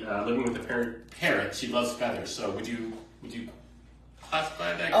 She living with a parent. She loves feathers. So would you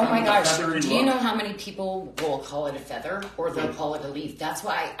classify that? Oh my gosh! Do Do you know how many people will call it a feather or they'll call it a leaf? That's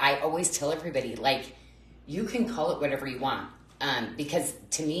why I always tell everybody, like, you can call it whatever you want. Because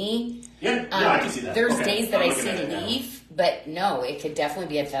to me, I can see that. There's Okay. days that I'm I looking see at it now. leaf, but no, it could definitely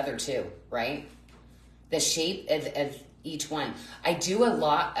be a feather too, right? The shape of each one. I do a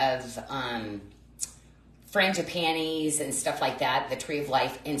lot of frangipanis and stuff like that, the tree of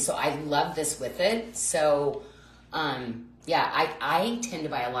life, and so I love this with it. So, I tend to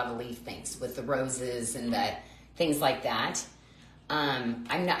buy a lot of leaf things with the roses and the things like that.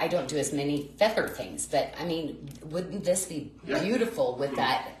 I don't do as many feather things, but I mean, wouldn't this be beautiful with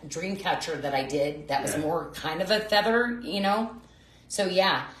that dream catcher that I did? That was more kind of a feather, So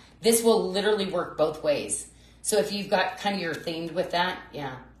yeah, this will literally work both ways. So if you've got kind of your themed with that,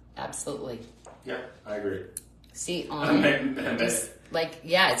 yeah, absolutely. Yeah, I agree. See, Just,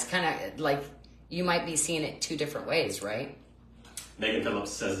 it's kind of like you might be seeing it two different ways, right? Megan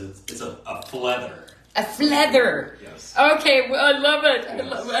Phillips says it's a pleather. A feather. Yes. Okay, well, I love it. I Yes.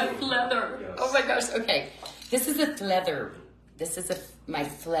 love a feather. Yes. Oh my gosh. Okay, this is a feather. This is my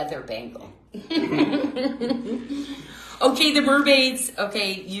feather bangle. Okay, the mermaids.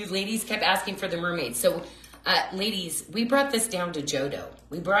 Okay, you ladies kept asking for the mermaids. So, ladies, we brought this down to Jodo.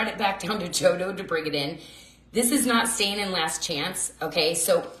 We brought it back down to Jodo to bring it in. This is not staying in Last Chance. Okay,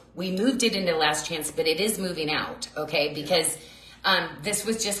 so we moved it into Last Chance, but it is moving out. Okay, because this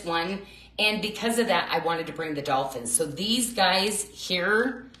was just one. And because of that, I wanted to bring the dolphins. So these guys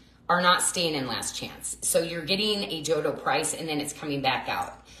here are not staying in Last Chance. So you're getting a Jodo price, and then it's coming back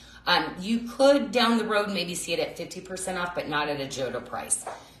out. You could, down the road, maybe see it at 50% off, but not at a Jodo price.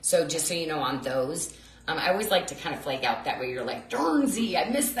 So just so you know on those, I always like to kind of flag out that way. You're like, darn Z, I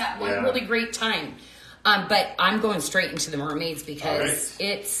missed that one. Yeah. Really great time. But I'm going straight into the mermaids because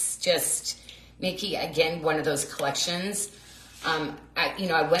it's just, Mickey, again, one of those collections.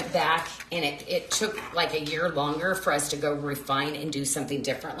 I went back and it took like a year longer for us to go refine and do something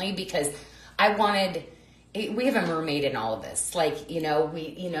differently because we have a mermaid in all of this. Like, in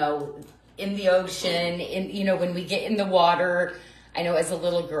the ocean, when we get in the water, I know as a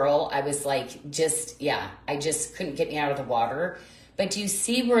little girl, I was like, I just couldn't get me out of the water. But do you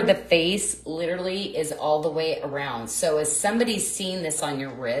see where the face literally is all the way around? So as somebody's seeing this on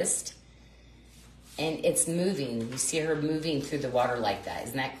your wrist, and it's moving. You see her moving through the water like that.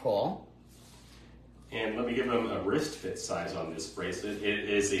 Isn't that cool? And let me give them a wrist fit size on this bracelet. It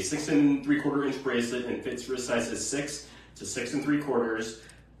is a 6 3/4 inch bracelet and fits wrist sizes 6 to 6 3/4.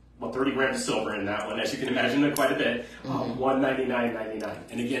 Well, 30 grams of silver in that one, as you can imagine, quite a bit. $199.99.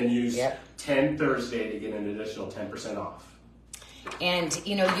 And again, use 10 Thursday to get an additional 10% off. And,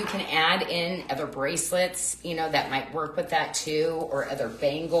 you can add in other bracelets, that might work with that too, or other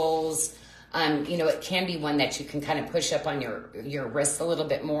bangles. It can be one that you can kind of push up on your wrist a little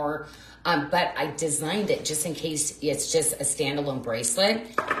bit more. But I designed it just in case it's just a standalone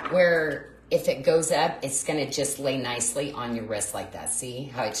bracelet where if it goes up, it's going to just lay nicely on your wrist like that. See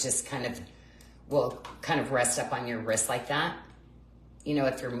how it's just will rest up on your wrist like that?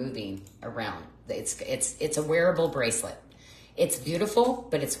 If you're moving around. It's a wearable bracelet. It's beautiful,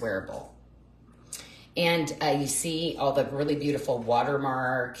 but it's wearable. And you see all the really beautiful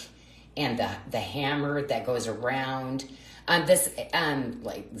watermark and the hammer that goes around.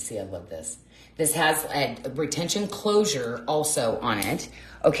 See, I love this. This has a retention closure also on it.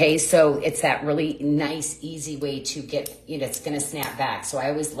 Okay, so it's that really nice, easy way to get, it's going to snap back. So I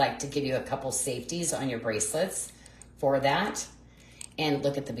always like to give you a couple safeties on your bracelets for that. And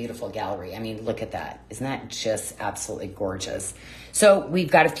look at the beautiful gallery. I mean, look at that. Isn't that just absolutely gorgeous? So we've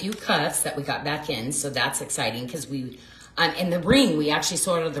got a few cuffs that we got back in. So that's exciting because and the ring, we actually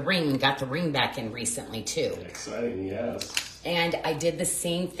sorted the ring and got the ring back in recently too. Exciting, yes. And I did the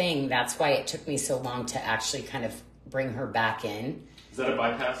same thing. That's why it took me so long to actually kind of bring her back in. Is that a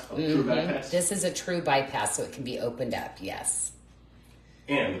bypass? A true bypass? This is a true bypass, so it can be opened up, yes.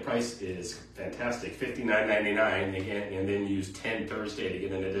 And the price is fantastic, $59.99 again, and then use 10 Thursday to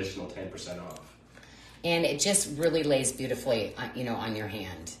get an additional 10% off. And it just really lays beautifully, on your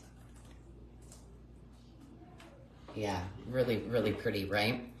hand. Yeah, really, really pretty,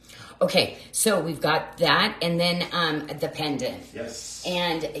 right? Okay, so we've got that, and then the pendant. Yes.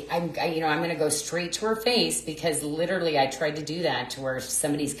 And I'm going to go straight to her face because literally I tried to do that to where if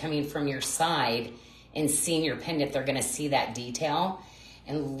somebody's coming from your side and seeing your pendant, they're going to see that detail.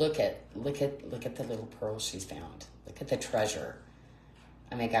 And look at the little pearl she's found. Look at the treasure.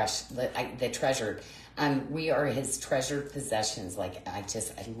 Oh my gosh, the treasure. We are his treasured possessions. I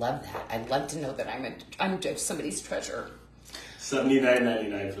love that. I love to know that I'm somebody's treasure.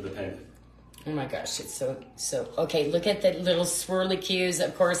 $79.99 for the pendant. Oh my gosh, it's so okay. Look at the little swirly cues.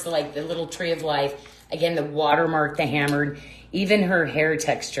 Of course, like the little tree of life. Again, the watermark, the hammered. Even her hair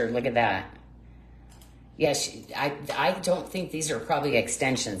texture. Look at that. Yes, I don't think these are probably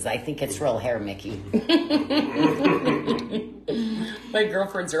extensions. I think it's real hair, Mickey. My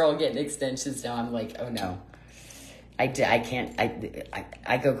girlfriends are all getting extensions now. I'm like, oh no. I can't.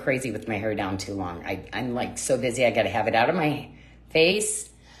 I go crazy with my hair down too long. I'm like so busy. I got to have it out of my face.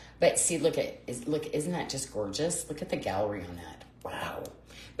 But see, isn't that just gorgeous? Look at the gallery on that. Wow.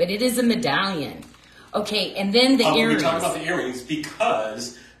 But it is a medallion. Okay, and then the earrings. We talk about the earrings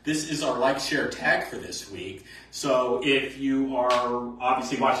because this is our like, share, tag for this week. So if you are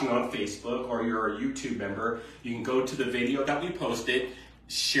obviously watching on Facebook or you're a YouTube member, you can go to the video that we posted,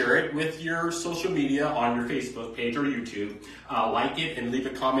 share it with your social media on your Facebook page or YouTube, like it and leave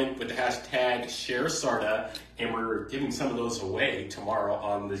a comment with the hashtag #ShareSarda, and we're giving some of those away tomorrow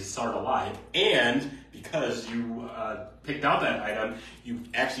on the Sarda Live. And because you picked out that item, you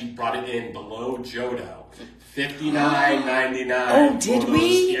actually brought it in below Jodo. $59.99. Oh, did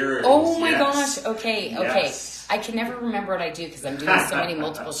we? Earrings. Oh my Yes. gosh. Okay. Yes. I can never remember what I do because I'm doing so many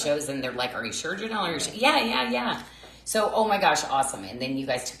multiple shows, and they're like, "Are you sure, Janelle? Are you sure?" Yeah. So, oh my gosh, awesome. And then you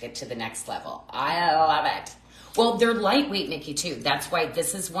guys took it to the next level. I love it. Well, they're lightweight, Mickey, too. That's why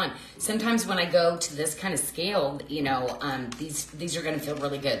this is one. Sometimes when I go to this kind of scale, these are going to feel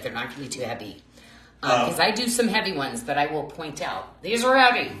really good. They're not going to be too heavy. Because I do some heavy ones, but I will point out, these are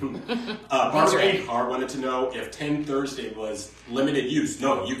heavy. Barbara Hart wanted to know if 10 Thursday was limited use.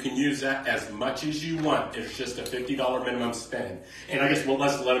 No, you can use that as much as you want. It's just a $50 minimum spend. And I guess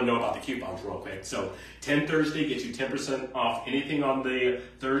let's let them know about the coupons real quick. So 10 Thursday gets you 10% off anything on the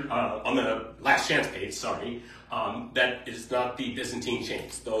on the last chance page. Sorry. That is not the Byzantine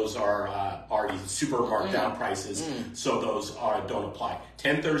chains. Those are already super marked down prices, so those don't apply.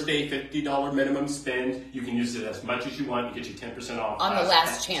 10 Thursday, $50 minimum spend. You can use it as much as you want. You get you 10% off. On the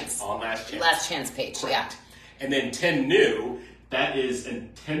last chance. On last chance. Last chance page, Correct. Yeah. And then 10 new, that is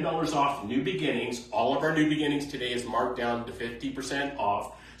 $10 off new beginnings. All of our new beginnings today is marked down to 50%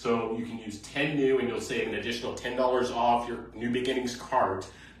 off. So you can use 10 new and you'll save an additional $10 off your new beginnings cart.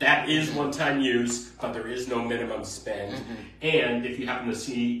 That is one-time use, but there is no minimum spend. And if you happen to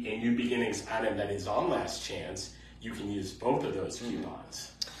see a new beginnings item that is on last chance, you can use both of those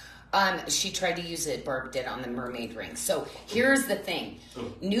coupons. She tried to use it, Barb did, on the mermaid ring. So here's the thing.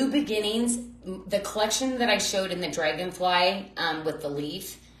 New beginnings, the collection that I showed in the dragonfly with the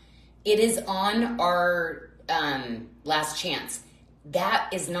leaf, it is on our last chance. That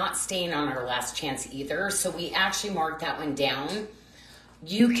is not staying on our last chance either. So we actually marked that one down.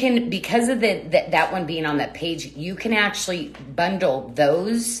 You can, because of that one being on that page, you can actually bundle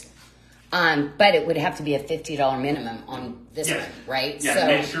those, but it would have to be a $50 minimum on this one, right? Yeah, so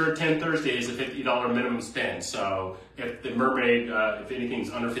make sure 10 Thursday is a $50 minimum spend. So if the mermaid, if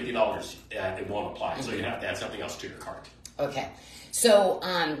anything's under $50, it won't apply. So you have to add something else to your cart. Okay. So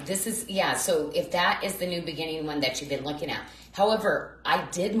this is, so if that is the new beginning one that you've been looking at. However, I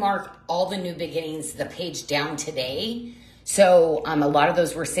did mark all the new beginnings, the page down today. So a lot of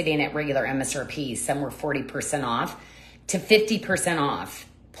those were sitting at regular MSRP. Some were 40% off to 50% off.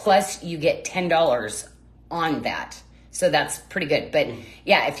 Plus you get $10 on that. So that's pretty good. But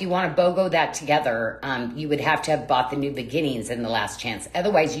yeah, if you want to BOGO that together, you would have to have bought the New Beginnings in the Last Chance.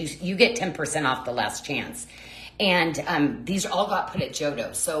 Otherwise, you get 10% off the Last Chance. And these all got put at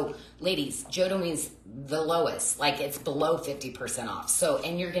Jodo. So ladies, Jodo means the lowest, like it's below 50% off. So,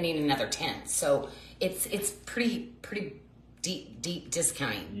 and you're getting another 10. So it's pretty deep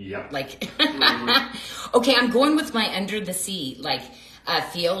discounting. Yeah. Like, okay, I'm going with my under the sea, like,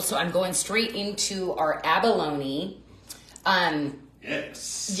 feel. So I'm going straight into our abalone.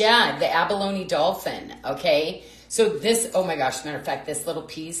 Yes. Yeah, the abalone dolphin. Okay. So this, oh my gosh, matter of fact, this little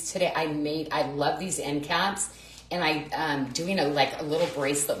piece today I love these end caps, and I'm doing a little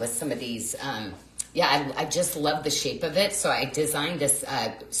bracelet with some of these. I just love the shape of it. So I designed this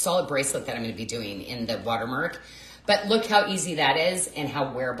solid bracelet that I'm going to be doing in the watermark. But look how easy that is and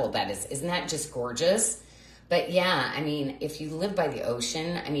how wearable that is. Isn't that just gorgeous? But yeah, I mean, if you live by the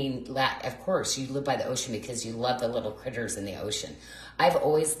ocean, I mean, of course you live by the ocean because you love the little critters in the ocean. I've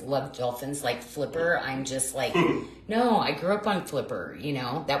always loved dolphins, like Flipper. I'm just like, no, I grew up on Flipper, you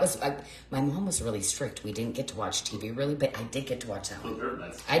know. That was, my mom was really strict. We didn't get to watch TV really, but I did get to watch that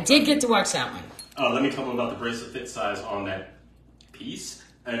one. I did get to watch that one. Let me tell them about the bracelet fit size on that piece.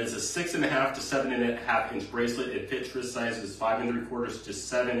 And it's a 6.5 to 7.5 inch bracelet. It fits wrist sizes 5 3/4 to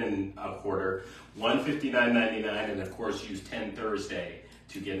 7 1/4, $159.99, and of course use 10 Thursday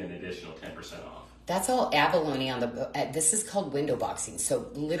to get an additional 10% off. That's all abalone on the. This is called window boxing. So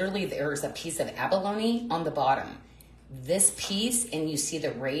literally, there's a piece of abalone on the bottom. This piece, and you see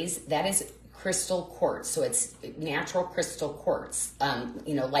the rays. That is crystal quartz. So it's natural crystal quartz.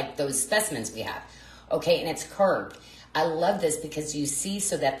 You know, like those specimens we have. Okay, and it's carved. I love this because you see,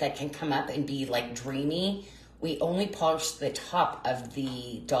 so that can come up and be like dreamy. We only polished the top of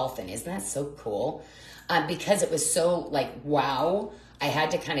the dolphin. Isn't that so cool? Because it was so like, wow, I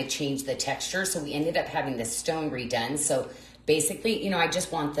had to kind of change the texture. So we ended up having the stone redone. So basically, you know, I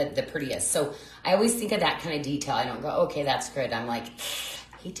just want the prettiest. So I always think of that kind of detail. I don't go, okay, that's good. I'm like,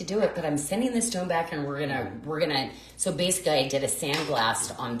 I hate to do it, but I'm sending the stone back, and we're gonna. So basically, I did a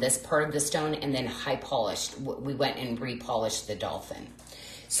sandblast on this part of the stone, and then high polished. We went and repolished the dolphin.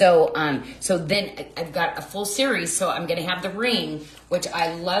 So then I've got a full series. So I'm gonna have the ring, which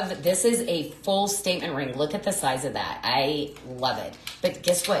I love. This is a full statement ring. Look at the size of that. I love it. But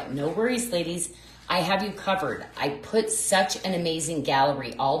guess what? No worries, ladies. I have you covered. I put such an amazing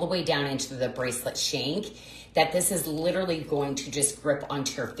gallery all the way down into the bracelet shank that this is literally going to just grip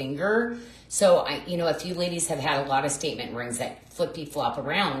onto your finger. So if you ladies have had a lot of statement rings that flippy flop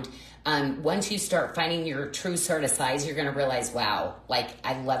around, once you start finding your true Sarda size, you're gonna realize, wow, like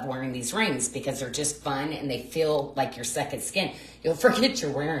I love wearing these rings because they're just fun and they feel like your second skin. You'll forget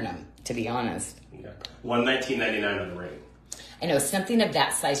you're wearing them, to be honest. Yeah. $119.99 on the ring. I know, something of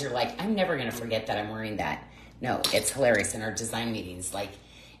that size, you're like, I'm never gonna forget that I'm wearing that. No, it's hilarious in our design meetings. Like,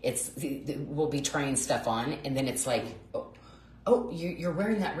 we'll be trying stuff on, and then it's like, oh, you're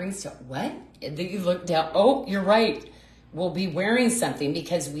wearing that ring still. What? And then you look down. Oh, you're right. We'll be wearing something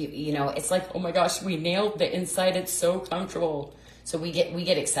because it's like, oh my gosh, we nailed the inside. It's so comfortable. So we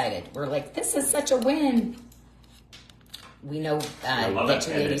get excited. We're like, this is such a win. We know that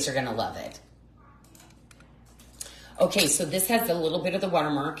you ladies are gonna love it. Okay, so this has a little bit of the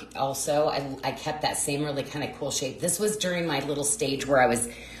watermark also. I kept that same really kind of cool shape. This was during my little stage where I was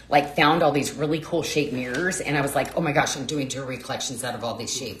like found all these really cool shape mirrors, and I was like, oh my gosh, I'm doing jewelry collections out of all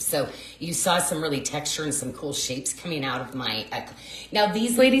these shapes. So you saw some really texture and some cool shapes coming out of my, now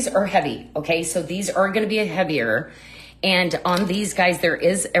these ladies are heavy, okay? So these are gonna be heavier. And on these guys, there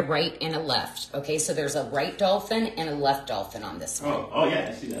is a right and a left, okay? So there's a right dolphin and a left dolphin on this one. Oh yeah,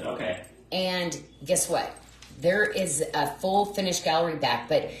 I see that, okay. And guess what? There is a full finished gallery back,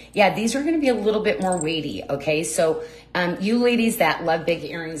 but yeah, these are going to be a little bit more weighty, okay? So you ladies that love big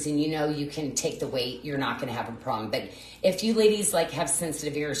earrings and you can take the weight, you're not going to have a problem. But if you ladies like have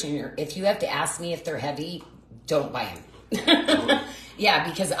sensitive ears and if you have to ask me if they're heavy, don't buy them. Yeah,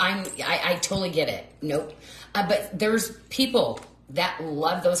 because I totally get it. Nope. But there's people that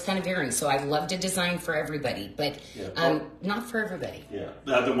love those kind of earrings. So I love to design for everybody, but not for everybody. Yeah,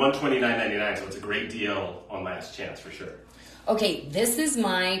 the $129.99, so it's a great deal on Last Chance for sure. Okay, this is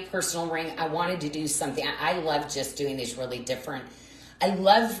my personal ring. I wanted to do something. I love just doing these really different. I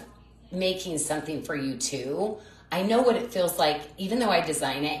love making something for you too. I know what it feels like, even though I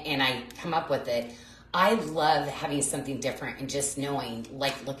design it and I come up with it. I love having something different and just knowing,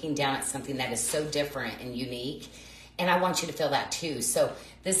 like looking down at something that is so different and unique. And I want you to feel that too. So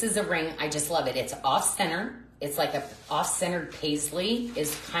this is a ring. I just love it. It's off-center. It's like a off-centered paisley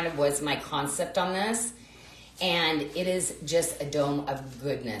was my concept on this. And it is just a dome of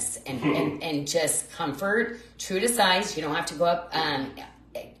goodness and just comfort. True to size. You don't have to go up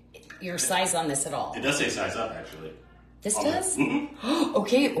your size on this at all. It does say size up, actually. This does?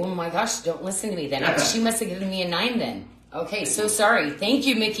 Okay. Oh my gosh. Don't listen to me then. She must have given me a 9 then. Okay. So sorry. Thank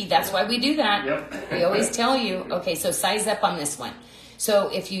you, Mickey. That's why we do that. Yep. We always tell you. Okay. So size up on this one. So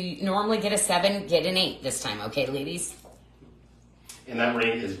if you normally get a 7, get an 8 this time. Okay, ladies? And that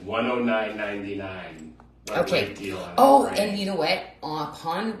ring is $109.99. Okay. Oh, and you know what?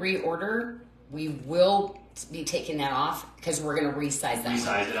 Upon reorder, we will be taking that off because we're going to resize that.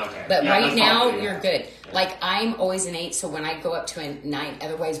 Resize it, okay. But right now, you're good. Yeah. Like, I'm always an 8, so when I go up to a 9,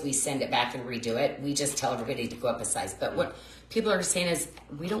 otherwise we send it back and redo it. We just tell everybody to go up a size. But what people are saying is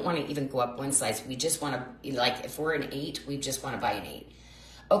we don't want to even go up one size. We just want to, like, if we're an 8, we just want to buy an 8.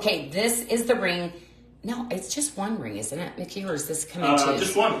 Okay, this is the ring. No, it's just one ring, isn't it, Mickey? Or is this coming to?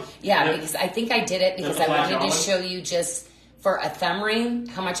 Just one. Yeah, because I think I did it because I wanted to show you just for a thumb ring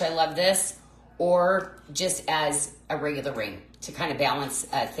how much I love this, or just as a regular ring to kind of balance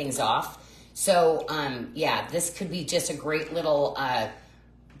things off. So, yeah, this could be just a great little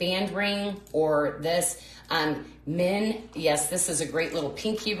band ring, or this. Men, yes, this is a great little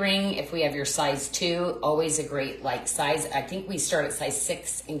pinky ring. If we have your size 2, always a great like size. I think we start at size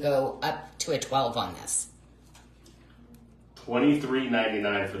 6 and go up to a 12 on this.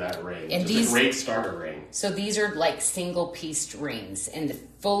 $23.99 for that ring. And it's a great starter ring. So these are like single pieced rings and the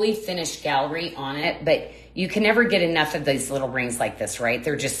fully finished gallery on it. But you can never get enough of these little rings like this, right?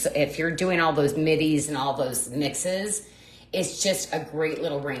 They're just, if you're doing all those middies and all those mixes, it's just a great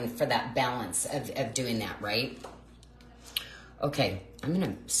little ring for that balance of doing that, right? Okay, I'm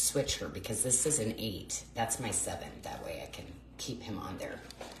going to switch her because this is an 8. That's my 7. That way I can keep him on there.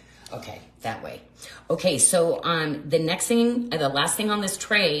 Okay, that way. Okay, so the next thing, the last thing on this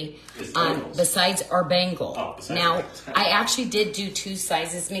tray, besides our bangle. Oh, now, I actually did do 2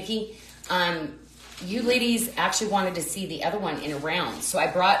 sizes, Mickey. You ladies actually wanted to see the other one in a round. So I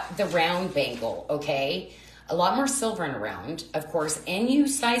brought the round bangle, okay? A lot more silver in a round, of course, and you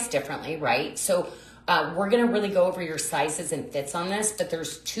size differently, right? So we're going to really go over your sizes and fits on this, but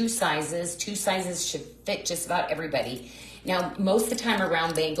there's 2 sizes. 2 sizes should fit just about everybody. Now, most of the time a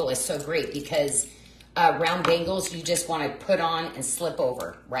round bangle is so great because round bangles you just want to put on and slip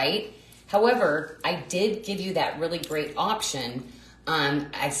over, right? However, I did give you that really great option.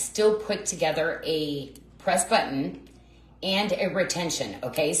 I still put together a press button and a retention,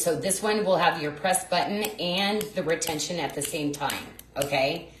 okay? So this one will have your press button and the retention at the same time,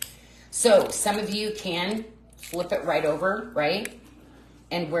 okay? So some of you can flip it right over, right?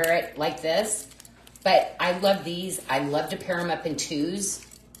 And wear it like this. But I love these. I love to pair them up in 2s.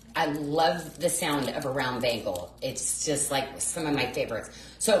 I love the sound of a round bangle. It's just like some of my favorites.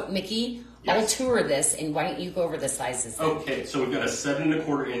 So Mickey, yes. I'll tour this, and why don't you go over the sizes? Okay, so we've got a 7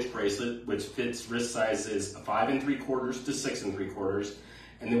 1/4 inch bracelet, which fits wrist sizes 5 3/4 to 6 3/4,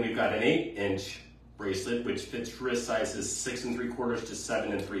 and then we've got an 8 inch bracelet, which fits wrist sizes 6 3/4 to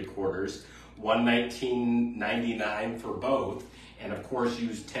 7 3/4, $119.99 for both, and of course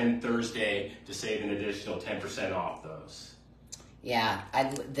use 10 Thursday to save an additional 10% off those. Yeah,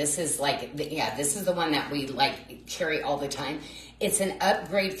 this is like, this is the one that we like carry all the time. It's an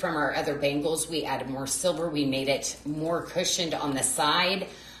upgrade from our other bangles. We added more silver. We made it more cushioned on the side.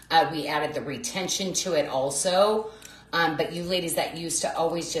 We added the retention to it also. But you ladies that used to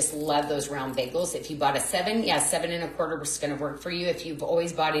always just love those round bangles. If you bought a 7, 7 1/4 was going to work for you. If you've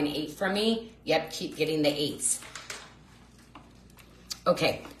always bought an 8 from me, yep, keep getting the 8s.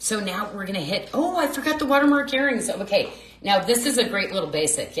 Okay, so now we're going to hit, I forgot the watermark earrings. Okay, now this is a great little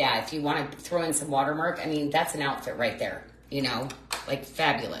basic. Yeah, if you want to throw in some watermark, I mean, that's an outfit right there, like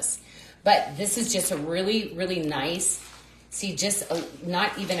fabulous. But this is just a really, really nice, see, just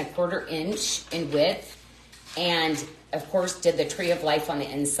not even a 1/4 inch in width. And of course, did the Tree of Life on the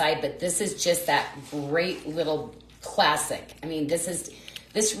inside, but this is just that great little classic. I mean,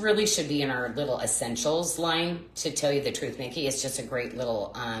 this really should be in our little essentials line, to tell you the truth, Mickey. It's just a great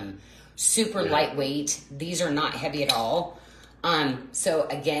little, super lightweight. These are not heavy at all. So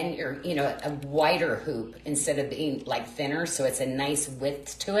again, you're, a wider hoop instead of being like thinner. So it's a nice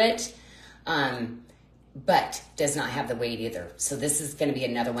width to it. But does not have the weight either. So this is going to be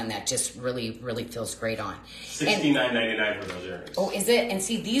another one that just really, really feels great on. $69.99 for those earrings. Oh, is it? And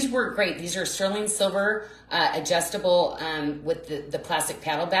see, these work great. These are sterling silver, adjustable with the plastic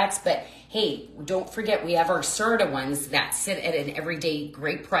paddle backs. But hey, don't forget, we have our Sarda ones that sit at an everyday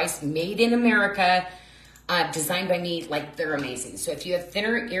great price, made in America, designed by me. Like, they're amazing. So if you have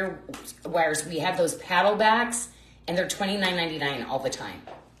thinner ear wires, we have those paddle backs, and they're $29.99 all the time.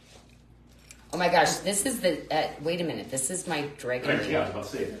 Oh my gosh, this is the, wait a minute, this is my dragon wing. Yeah, I was about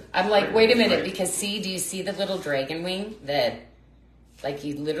to say. I'm like, wait a minute, because see, do you see the little dragon wing? Like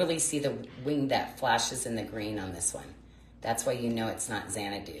you literally see the wing that flashes in the green on this one. That's why you know it's not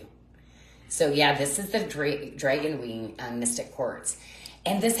Xanadu. So yeah, this is the dragon wing Mystic Quartz.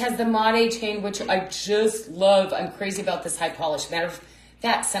 And this has the Mate chain, which I just love. I'm crazy about this high polish. Matter of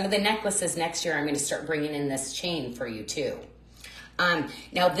fact, some of the necklaces next year, I'm going to start bringing in this chain for you too.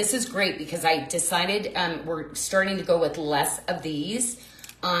 Now this is great because I decided we're starting to go with less of these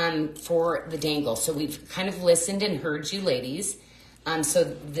for the dangle. So we've kind of listened and heard you ladies.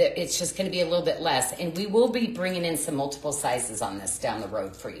 So it's just going to be a little bit less. And we will be bringing in some multiple sizes on this down the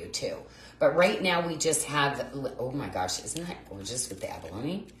road for you too. But right now we just have, oh my gosh, isn't that gorgeous with the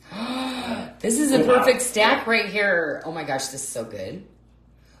abalone? This is a perfect stack right here. Oh my gosh, this is so good.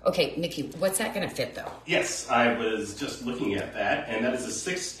 Okay, Mickey, what's that going to fit though? Yes, I was just looking at that, and that is a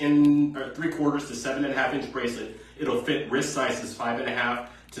 6 3/4 to 7.5 inch bracelet. It'll fit wrist sizes 5.5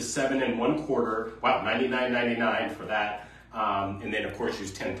 to 7 1/4. Wow, $99.99 for that. And then of course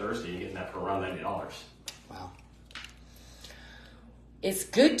use 10 Thursday, you're getting that for around $90. Wow. It's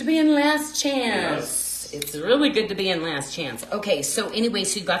good to be in last chance. Yes. It's really good to be in last chance. Okay, so anyway,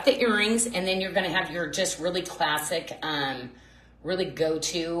 so you got the earrings, and then you're going to have your just really classic, really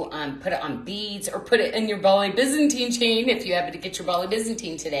go-to, put it on beads, or put it in your Bali Byzantine chain if you happen to get your Bali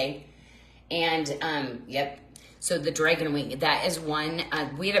Byzantine today. And, yep. So the dragon wing, that is one.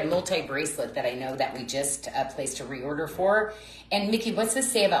 We had a multi-bracelet that I know that we just placed a reorder for. And Mickey, what's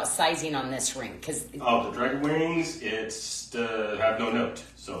this say about sizing on this ring? Oh, the dragon wings, it's have no note,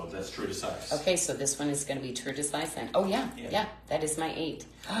 so that's true to size. Okay, so this one is going to be true to size then. Oh yeah, that is my 8.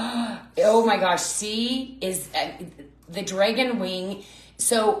 Oh my gosh, see, is the dragon wing.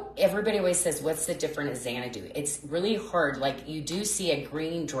 So everybody always says, what's the difference of Xanadu? It's really hard. Like you do see a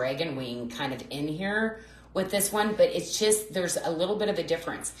green dragon wing kind of in here with this one, but it's just, there's a little bit of a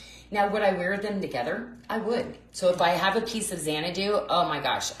difference. Now, would I wear them together? I would. So if I have a piece of Xanadu, oh my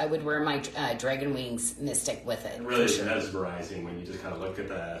gosh, I would wear my Dragon Wings Mystic with it. It really is mesmerizing when you just kind of look at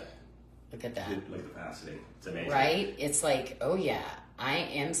that. Look at that. Look at the capacity. It's amazing. Right? It's like, oh yeah, I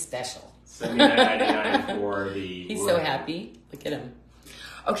am special. $79.99 for the... He's so happy. Look at him.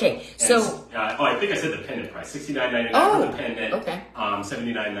 Okay, so... I think I said the pendant price. $69.99 for the pendant. Okay.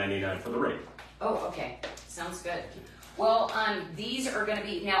 $79.99 for the ring. Oh, okay. Sounds good. Well, these are going to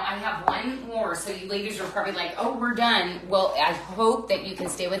be, now I have one more, so you ladies are probably like, oh, we're done. Well, I hope that you can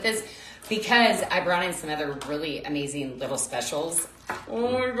stay with us because I brought in some other really amazing little specials.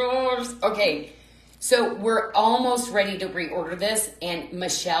 Oh my gosh. Okay, so we're almost ready to reorder this, and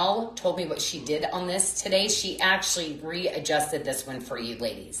Michelle told me what she did on this today. She actually readjusted this one for you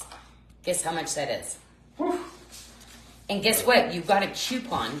ladies. Guess how much that is? Whew. And guess what? You got a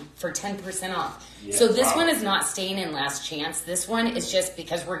coupon for 10% off. Yes, so this one is not staying in last chance. This one is just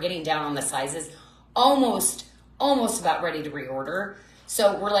because we're getting down on the sizes, almost about ready to reorder.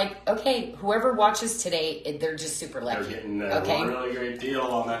 So we're like, okay, whoever watches today, they're just super lucky. They're getting a really great deal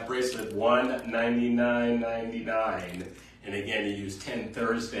on that bracelet, $199.99. And again, you use 10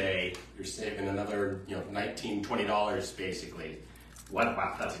 Thursday, you're saving another $19, $20 basically.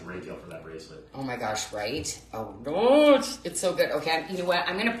 Wow, that's a great deal for that bracelet. Oh my gosh, right? Oh gosh, it's so good. Okay, you know what?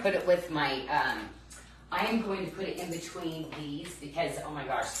 I'm going to put it with my, I am going to put it in between these because, oh my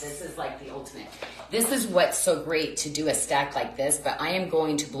gosh, this is like the ultimate. This is what's so great to do a stack like this, but I am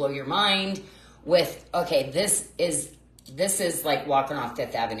going to blow your mind with, okay, this is like walking off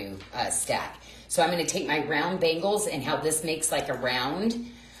Fifth Avenue stack. So I'm going to take my round bangles and how this makes like a round.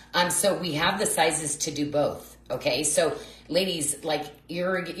 So we have the sizes to do both. Okay, so ladies, like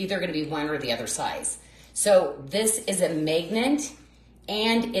you're either going to be one or the other size. So this is a magnet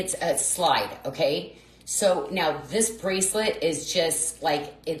and it's a slide. Okay, so now this bracelet is just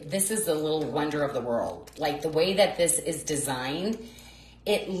like this is the little wonder of the world. Like the way that this is designed,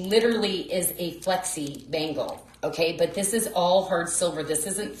 it literally is a flexi bangle. Okay, but this is all hard silver. This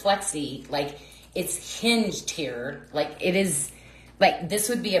isn't flexi. Like it's hinged here. Like it is. Like this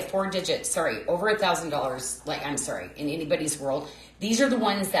would be a over $1,000, like I'm sorry, in anybody's world. These are the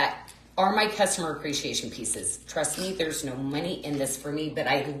ones that are my customer appreciation pieces. Trust me, there's no money in this for me, but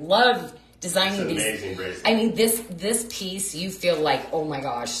I love designing these. Amazing bracelet. I mean, this piece, you feel like, oh my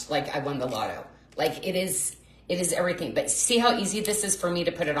gosh, like I won the lotto. Like it is everything. But see how easy this is for me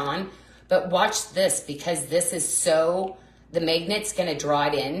to put it on? But watch this because this is so, the magnet's gonna draw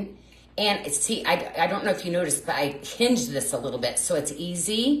it in. And see, I don't know if you noticed, but I hinged this a little bit, so it's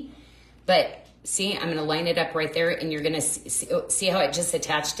easy. But see, I'm going to line it up right there, and you're going to see how it just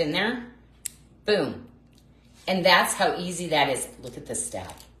attached in there? Boom. And that's how easy that is. Look at this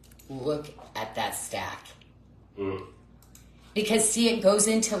stack. look at that stack. Mm. Because see, it goes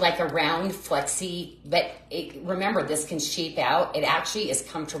into like a round flexi, but remember, this can shape out. It actually is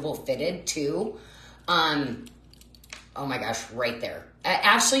comfortable fitted too. Oh my gosh, right there.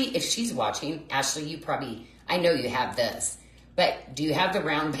 Ashley, if she's watching, Ashley, you probably, I know you have this, but do you have the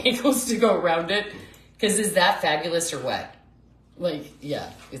round bangles to go around it? Because is that fabulous or what? Like,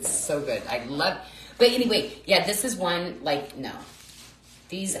 yeah, it's so good. I love, but anyway, yeah, this is one, like, no.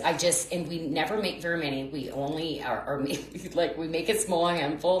 These, and we never make very many. We only are like, we make a small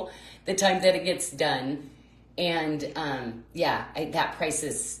handful the time that it gets done. And, that price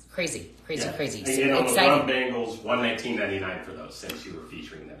is crazy. Yeah. So and on the exciting. round bangles, $119.99 for those, since you were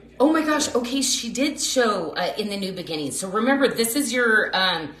featuring them again. Oh my gosh. Okay. She did show in the New Beginnings. So remember, this is your,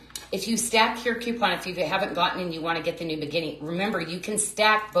 if you stack your coupon, if you haven't gotten and you want to get the New Beginning, remember, you can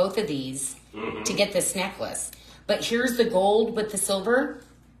stack both of these to get this necklace. But here's the gold with the silver.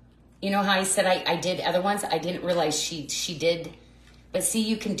 You know how I said I did other ones? I didn't realize she did. But see,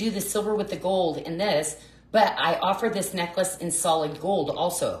 you can do the silver with the gold in this. But I offer this necklace in solid gold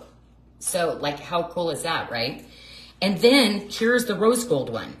also. So, like, how cool is that, right? And then here's the rose gold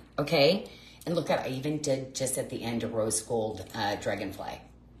one, okay? And look at, I even did just at the end a rose gold dragonfly.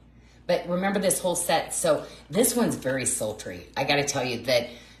 But remember this whole set. So this one's very sultry. I got to tell you that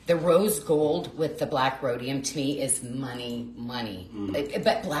the rose gold with the black rhodium to me is money.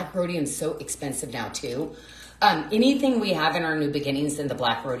 But black rhodium's so expensive now too. Anything we have in our New Beginnings in the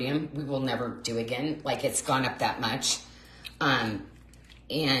black rhodium, we will never do again. Like, it's gone up that much.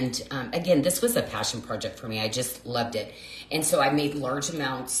 Again, this was a passion project for me. I just loved it. And so I made large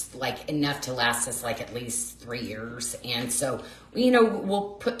amounts, like enough to last us like at least 3 years. And so,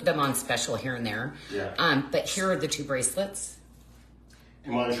 we'll put them on special here and there. Yeah. But here are the 2 bracelets.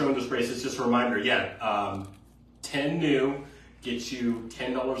 And while I'm showing those bracelets, just a reminder, 10 new gets you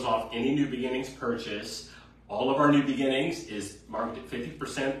 $10 off any New Beginnings purchase. All of our New Beginnings is marked at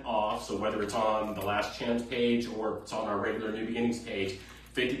 50% off, so whether it's on the Last Chance page or it's on our regular New Beginnings page,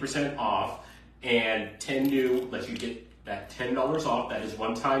 50% off, and 10 new lets you get that $10 off. That is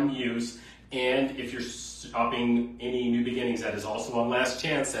one-time use, and if you're shopping any New Beginnings that is also on Last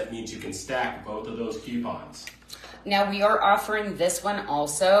Chance, that means you can stack both of those coupons. Now, we are offering this one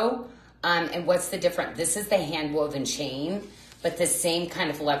also, and what's the difference? This is the hand-woven chain, but the same kind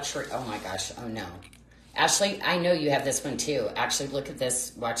of luxury. Oh my gosh, oh no. Ashley, I know you have this one too. Actually, look at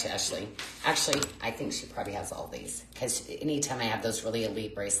this. Watch Ashley. Actually, I think she probably has all these because anytime I have those really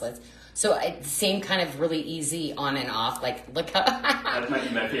elite bracelets. So same kind of really easy on and off. Like, look how. That might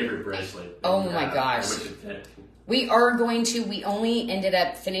be my favorite bracelet. Oh my gosh. We only ended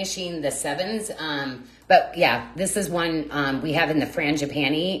up finishing the 7s. But yeah, this is one we have in the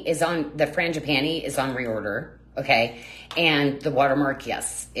frangipani is on reorder. Okay. And the watermark,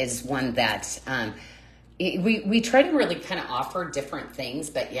 yes, is one that, we try to really kind of offer different things,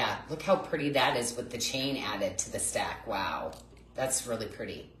 but yeah, look how pretty that is with the chain added to the stack. Wow, that's really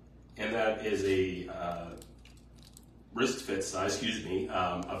pretty. And that is a wrist fit size, a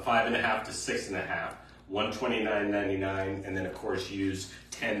 5.5 to 6.5, $129.99, and then of course use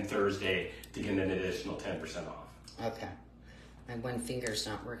 10 Thursday to get an additional 10% off. Okay, my one finger's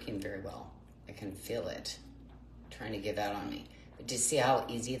not working very well. I can feel it trying to give out on me. But do you see how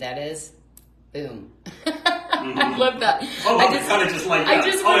easy that is? Boom. I love that. Oh, I just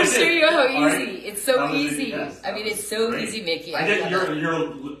want to show you how easy. Right. It's so easy. Yes, I mean, it's so great. easy, Mickey. I get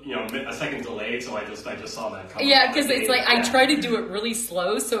you're a second delayed, so I just saw that coming. Yeah, because it's like I try to do it really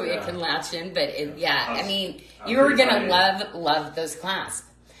slow so it can latch in. But I mean, you're gonna love those clasps.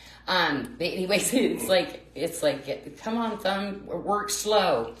 But anyways, it's like come on, thumb, work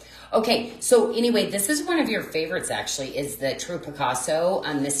slow. Okay, so anyway, this is one of your favorites actually, is the True Picasso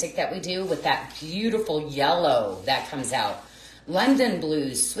Mystic that we do with that beautiful yellow that comes out. London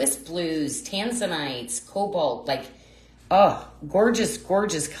blues, Swiss blues, tanzanites, cobalt, gorgeous,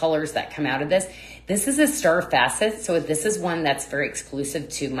 gorgeous colors that come out of this. This is a star facet, so this is one that's very exclusive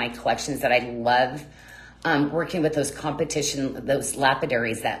to my collections that I love. Working with those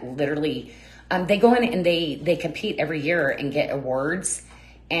lapidaries that literally, they go in and they compete every year and get awards.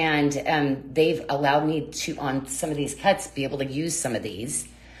 And they've allowed me to, on some of these cuts, be able to use some of these.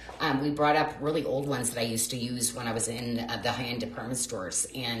 We brought up really old ones that I used to use when I was in the high-end department stores.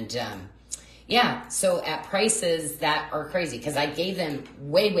 And so at prices that are crazy, because I gave them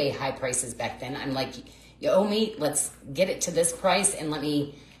way, way high prices back then. I'm like, you owe me, let's get it to this price and let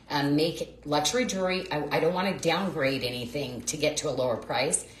me make luxury jewelry. I don't want to downgrade anything to get to a lower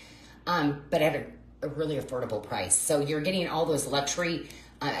price, but at a really affordable price. So you're getting all those luxury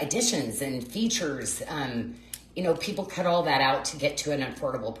additions and features people cut all that out to get to an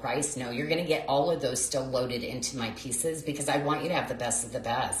affordable price. No, you're going to get all of those still loaded into my pieces because I want you to have the best of the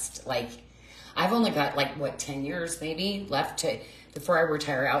best. Like, I've only got 10 years maybe left before I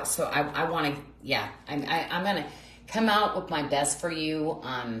retire out. So I want to, I'm going to come out with my best for you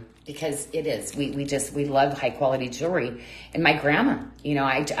because it is. We love high quality jewelry. And my grandma,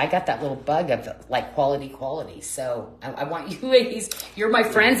 I got that little bug of quality. So I want you ladies, you're my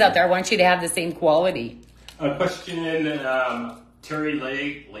friends out there. I want you to have the same quality. A question, Terry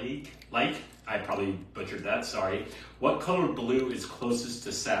Lake, I probably butchered that, sorry. What color blue is closest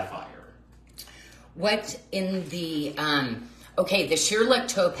to sapphire? What in the, the sheer luck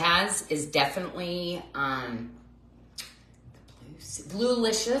topaz is definitely,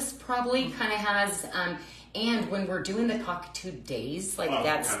 Bluelicious probably kind of has, and when we're doing the cockatoo days,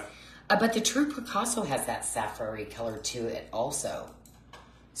 but the true Picasso has that sapphire color to it also.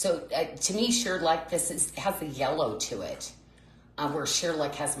 So to me, sheer luck, has the yellow to it, where sheer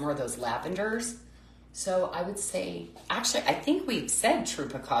luck has more of those lavenders. So I would say, actually, I think we've said true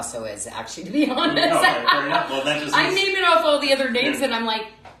Picasso is actually, to be honest. No, fair enough. Well, that just I'm naming off all the other names, and I'm like,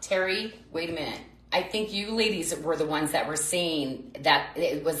 Terry, wait a minute. I think you ladies were the ones that were saying that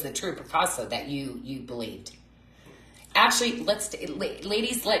it was the true Picasso that you believed. Actually,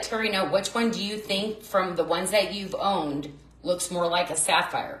 ladies, let Terry know, which one do you think from the ones that you've owned looks more like a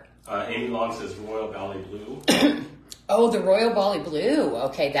sapphire? Amy Long says Royal Valley Blue. Oh, the Royal Valley Blue.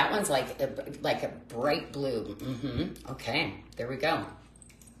 Okay, that one's like a bright blue. Mm-hmm. Okay, there we go.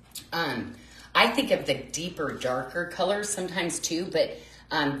 I think of the deeper, darker colors sometimes too, but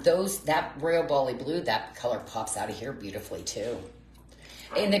that Royal Valley Blue, that color pops out of here beautifully too.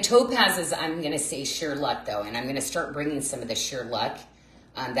 And the topazes, I'm going to say sheer luck though, and I'm going to start bringing some of the sheer luck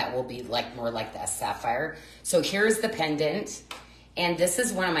that will be more like that sapphire. So here's the pendant. And this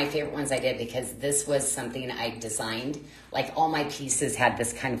is one of my favorite ones I did because this was something I designed. Like all my pieces had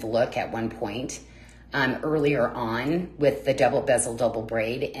this kind of look at one point earlier on with the double bezel, double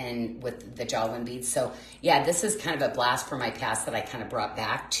braid and with the jawline beads. So yeah, this is kind of a blast from my past that I kind of brought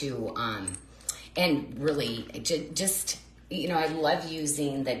back to, and really just, I love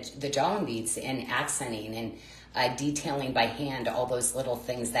using the jawline beads and accenting and detailing by hand, all those little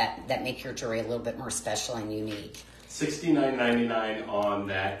things that make your jewelry a little bit more special and unique. $69.99 on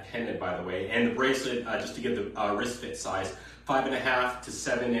that pendant, by the way, and the bracelet. Just to give the wrist fit size, 5.5 to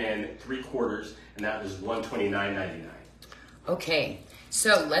 7 3/4, and that was $129.99. Okay,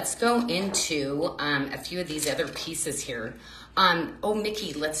 so let's go into a few of these other pieces here.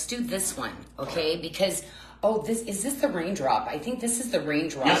 Mickey, let's do this one, okay? Because is this the raindrop? I think this is the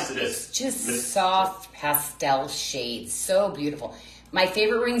raindrop. Yes, it is. It's just soft pastel shades, so beautiful. My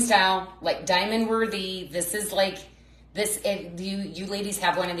favorite ring style, like diamond worthy. This is like. You ladies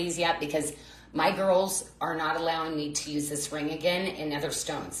have one of these yet? Because my girls are not allowing me to use this ring again in other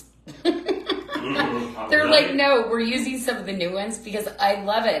stones. They're like, no, we're using some of the new ones because I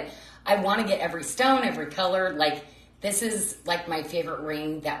love it. I want to get every stone, every color. Like, this is like my favorite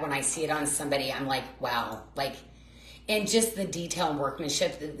ring that when I see it on somebody, I'm like, wow. Like, and just the detail and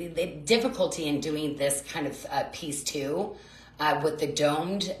workmanship, the difficulty in doing this kind of piece too. With the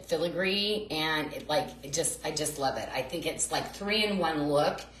domed filigree and I just love it. I think it's like 3-in-1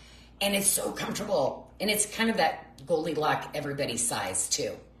 look and it's so comfortable and it's kind of that Goldilocks everybody size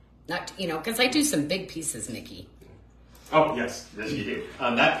too. Not, because I do some big pieces, Mickey. Oh, yes, you do.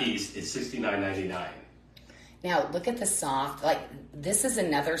 That piece is $69.99. Now, look at the soft, this is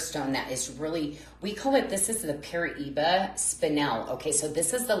another stone that is really, this is the Paraiba Spinel. Okay, so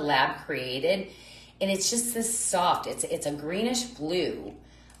this is the lab created. And it's just this soft, it's a greenish blue,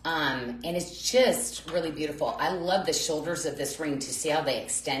 and it's just really beautiful. I love the shoulders of this ring to see how they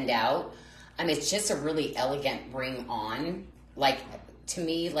extend out. It's just a really elegant ring on. To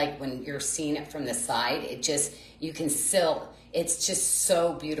me, when you're seeing it from the side, it's just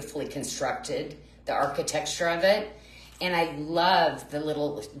so beautifully constructed, the architecture of it. And I love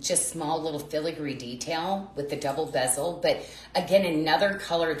the small little filigree detail with the double bezel. But again, another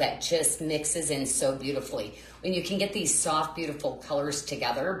color that just mixes in so beautifully. When you can get these soft, beautiful colors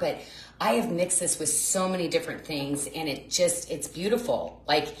together. But I have mixed this with so many different things and it's beautiful.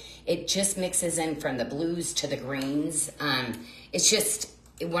 It just mixes in from the blues to the greens. It's just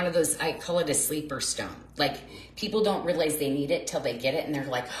one of those, I call it a sleeper stone. People don't realize they need it till they get it and they're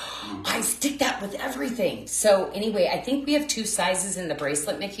like, I stick that with everything. So anyway, I think we have 2 sizes in the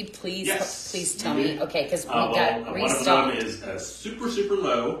bracelet. Mickey, please tell me. Okay, because we got restocked. One of them is super, super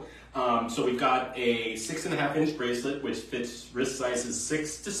low. So we've got a 6.5-inch bracelet, which fits wrist sizes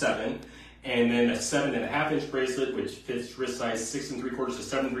 6 to 7. And then a 7.5-inch bracelet, which fits wrist size 6 3/4 to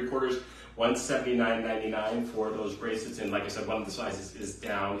 7 3/4. $179.99 for those bracelets. And like I said, one of the sizes is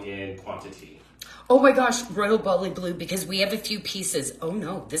down in quantity. Oh my gosh, Royal Bali Blue, because we have a few pieces. Oh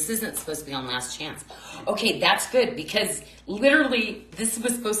no, this isn't supposed to be on last chance. Okay, that's good, because literally this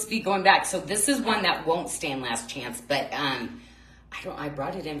was supposed to be going back. So this is one that won't stand last chance, but I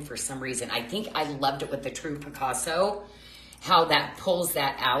brought it in for some reason. I think I loved it with the True Picasso, how that pulls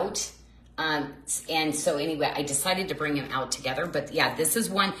that out. And so anyway, I decided to bring them out together. But yeah, this is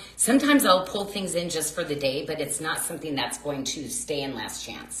one. Sometimes I'll pull things in just for the day, but it's not something that's going to stay in last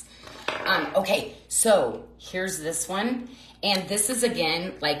chance. Okay, so here's this one. And this is,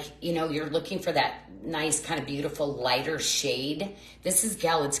 again, like, you know, you're looking for that nice kind of beautiful lighter shade. This is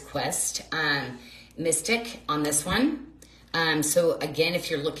Galad's Quest Mystic on this one. So again, if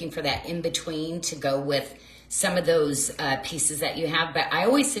you're looking for that in between to go with some of those pieces that you have, but I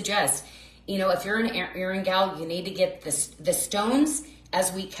always suggest, you know, if you're an earring gal, you need to get the stones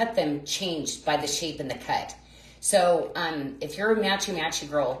as we cut them changed by the shape and the cut. So if you're a matchy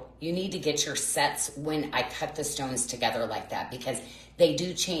girl, you need to get your sets when I cut the stones together like that, because they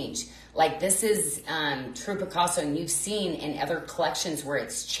do change. Like this is True Picasso, and you've seen in other collections where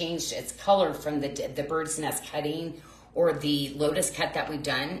it's changed its color from the bird's nest cutting or the lotus cut that we've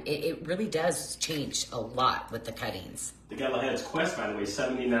done. It really does change a lot with the cuttings. The Galahad's Quest, by the way,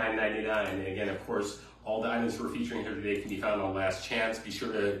 $79.99. And again, of course, all the items we're featuring here today can be found on Last Chance. Be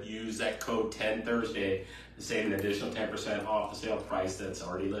sure to use that code 10Thursday to save an additional 10% off the sale price that's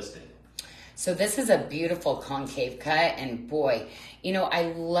already listed. So this is a beautiful concave cut, and boy, you know,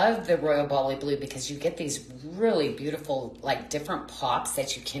 I love the Royal Bali Blue because you get these really beautiful, like, different pops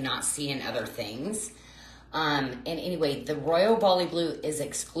that you cannot see in other things. And anyway, the Royal Bali Blue is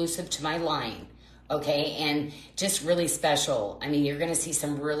exclusive to my line, okay, and just really special. I mean, you're going to see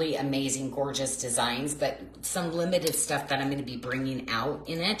some really amazing, gorgeous designs, but some limited stuff that I'm going to be bringing out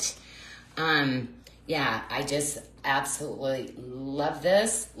in it. Yeah, I just absolutely love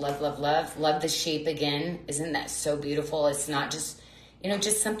this. Love the shape again. Isn't that so beautiful? It's not just, you know,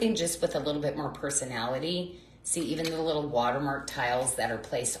 just something just with a little bit more personality. See, even the little watermark tiles that are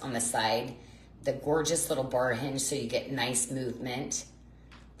placed on the side, the gorgeous little bar hinge so you get nice movement.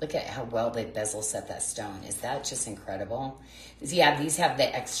 Look at how well they bezel set that stone. Is that just incredible? Yeah, these have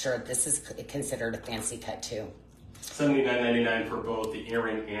the extra. This is considered a fancy cut too. $79.99 for both the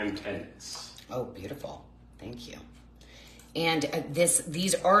earring and pendants. Oh, beautiful. Thank you. And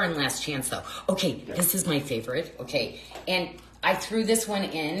these are in Last Chance though. Okay, yeah. This is my favorite. Okay, and I threw this one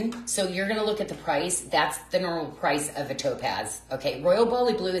in. So you're going to look at the price. That's the normal price of a topaz. Okay, Royal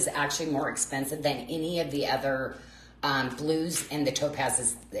Bali Blue is actually more expensive than any of the other blues, and the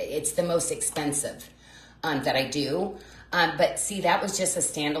topazes. It's the most expensive that I do. But see, that was just a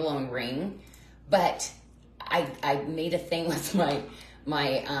standalone ring. But I made a thing with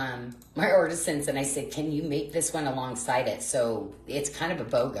my artisans, and I said, can you make this one alongside it? So it's kind of a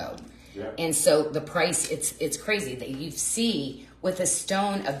BOGO. Yeah. And so the price, it's crazy that you see with a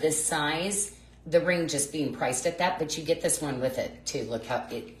stone of this size, the ring just being priced at that, but you get this one with it too. Look how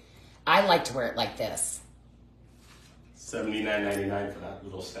I like to wear it like this. $79.99 for that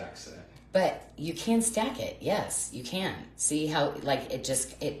little stack set. But you can stack it. Yes, you can. See how like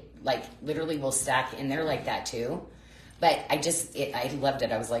it like literally will stack in there like that too. But I loved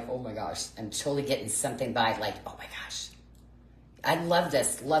it. I was like, oh my gosh, I'm totally getting something by, like, oh my gosh. I love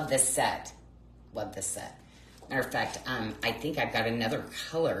this set. Love this set. Matter of fact, I think I've got another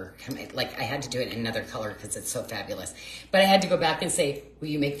color coming. Like, I had to do it in another color because it's so fabulous. But I had to go back and say, will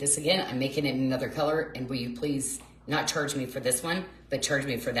you make this again? I'm making it in another color, and will you please not charge me for this one, but charge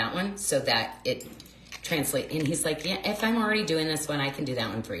me for that one so that it translates. And he's like, yeah, if I'm already doing this one, I can do that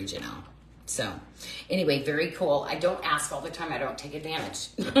one for you, Janelle. So anyway, very cool. I don't ask all the time. I don't take advantage.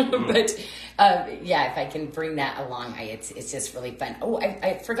 But yeah, if I can bring that along, it's just really fun. Oh,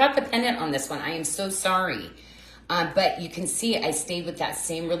 I forgot the pendant on this one. I am so sorry. But you can see I stayed with that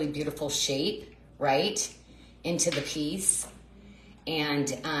same really beautiful shape, right, into the piece.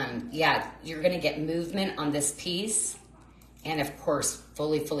 And yeah, you're going to get movement on this piece. And of course,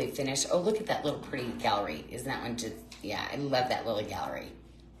 fully finished. Oh, look at that little pretty gallery. Isn't that one just, yeah, I love that little gallery.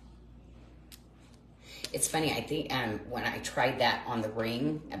 It's funny, I think when I tried that on the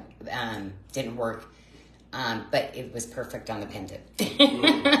ring, didn't work, but it was perfect on the pendant.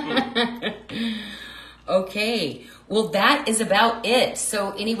 Okay, well, that is about it.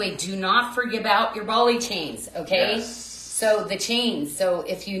 So anyway, do not forget about your Bali chains, okay? Yes. So the chains, so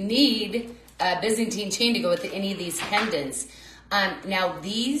if you need a Byzantine chain to go with any of these pendants, now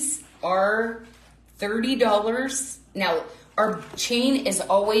these are $30. Now, our chain is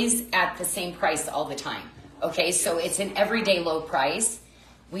always at the same price all the time. Okay, so it's an everyday low price.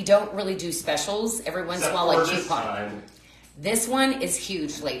 We don't really do specials. Every once in a while, like coupon. This one is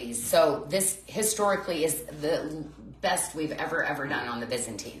huge, ladies. So this historically is the best we've ever done on the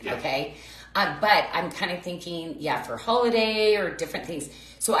Byzantine, okay? But I'm kind of thinking, for holiday or different things.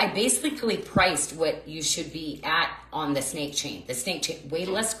 So I basically priced what you should be at on the snake chain. The snake chain, way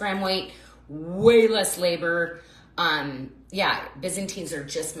less gram weight, way less labor. Byzantines are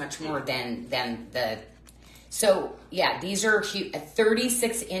just much more than the... So, these are a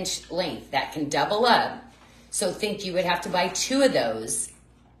 36-inch length that can double up. So think you would have to buy 2 of those.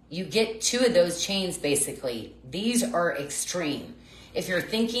 You get 2 of those chains, basically. These are extreme. If you're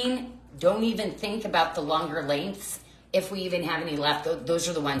thinking, don't even think about the longer lengths. If we even have any left, those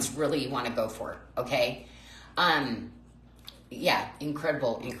are the ones really you want to go for, okay?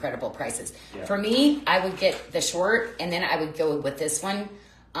 Incredible prices. Yeah. For me, I would get the short, and then I would go with this one,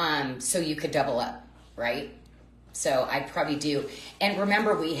 so you could double up, right? So I'd probably do. And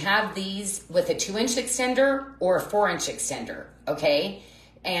remember, we have these with a 2-inch extender or a 4-inch extender, okay?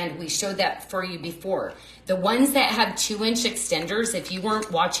 And we showed that for you before. The ones that have 2-inch extenders, if you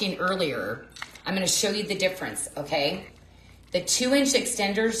weren't watching earlier, I'm going to show you the difference, okay? The 2-inch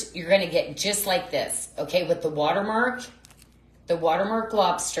extenders, you're going to get just like this, okay? With the watermark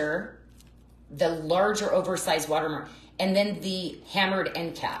lobster, the larger oversized watermark, and then the hammered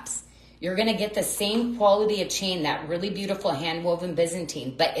end caps. You're going to get the same quality of chain, that really beautiful hand-woven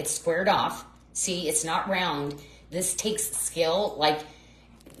Byzantine, but it's squared off. See, it's not round. This takes skill,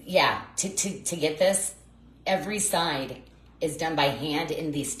 to get this. Every side is done by hand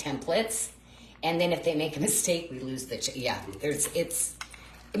in these templates. And then if they make a mistake, we lose the it's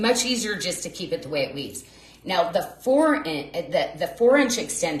much easier just to keep it the way it weaves. Now, the 4-inch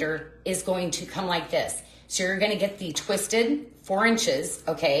extender is going to come like this. So you're going to get the twisted 4 inches,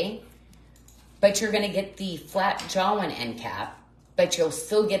 okay? But you're going to get the flat Jawan end cap, but you'll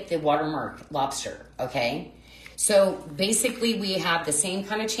still get the watermark lobster, okay? So basically we have the same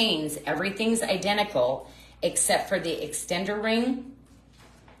kind of chains. Everything's identical except for the extender ring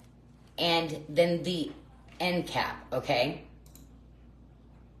and then the end cap, okay?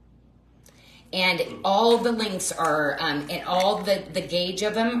 And all the links are, and all the gauge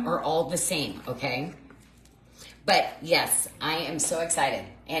of them are all the same, okay? But yes, I am so excited.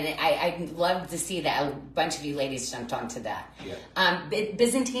 And I love to see that a bunch of you ladies jumped onto that. Yeah.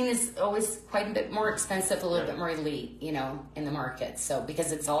 Byzantine is always quite a bit more expensive, a little bit more elite, in the market. So,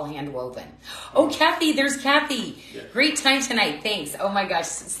 because it's all hand woven. Oh, Kathy, there's Kathy. Yeah. Great time tonight. Thanks. Oh my gosh.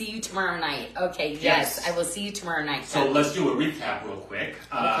 See you tomorrow night. Okay. Yes. I will see you tomorrow night. So let's do a recap real quick.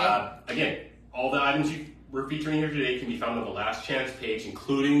 Okay. Again, all the items we're featuring here today can be found on the Last Chance page,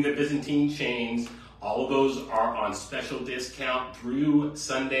 including the Byzantine chains. All of those are on special discount through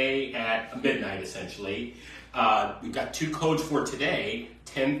Sunday at midnight, essentially. We've got 2 codes for today.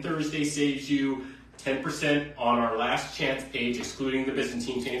 10 Thursday saves you 10% on our Last Chance page, excluding the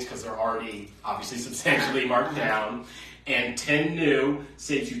Byzantine chains because they're already obviously substantially marked down. And 10 new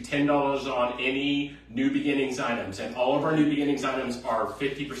saves you $10 on any New Beginnings items. And all of our New Beginnings items are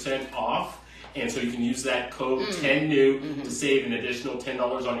 50% off. And so you can use that code 10NEW to save an additional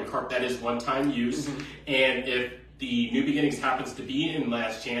 $10 on your cart. That is one-time use. And if the New Beginnings happens to be in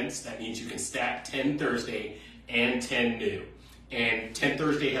Last Chance, that means you can stack 10 Thursday and 10 new. And 10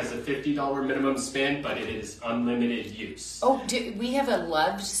 Thursday has a $50 minimum spend, but it is unlimited use. Oh, we have a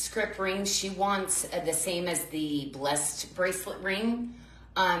loved script ring. She wants the same as the Blessed bracelet ring.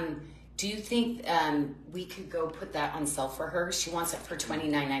 Do you think we could go put that on sale for her? She wants it for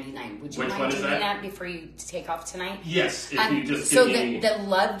 $29.99. Would you mind doing that before you take off tonight? Yes, if you just so the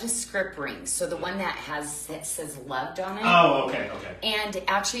loved script ring, so the one that says loved on it. Oh, okay. And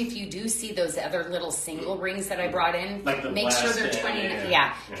actually, if you do see those other little single rings that I brought in, like the make sure they're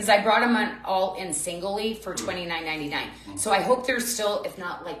 $29. Because I brought them all in singly for $29.99. So I hope there's still, if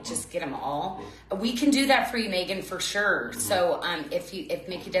not, just get them all. We can do that for you, Megan, for sure. So if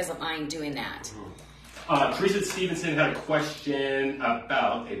Mickey doesn't mind doing that. Teresa Stevenson had a question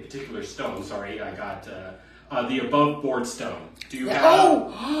about a particular stone. Sorry, I got the above board stone. Do you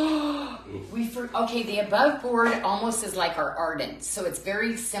have? Okay, the above board almost is like our Ardent, so it's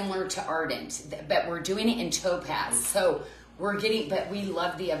very similar to Ardent, but we're doing it in topaz. So but we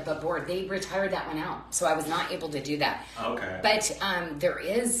love the above board. They retired that one out, so I was not able to do that. Okay. But there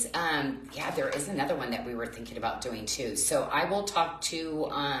is another one that we were thinking about doing too. So I will talk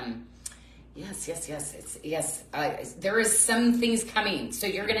to. Yes. There is some things coming, so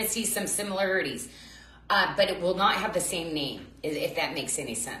you're going to see some similarities, but it will not have the same name, if that makes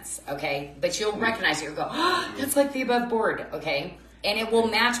any sense. Okay, but you'll recognize it. You'll go, that's like the above board. Okay, and it will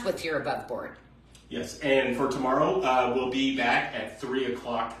match with your above board. Yes, and for tomorrow, we'll be back at 3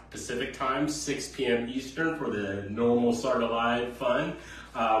 o'clock Pacific time, 6 p.m. Eastern for the normal Sarda Live fun.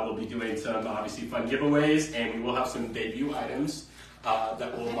 We'll be doing some obviously fun giveaways, and we will have some debut items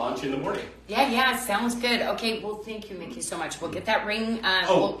that will launch in the morning. Yeah, sounds good. Okay, well, thank you, Mickey, so much. We'll get that ring.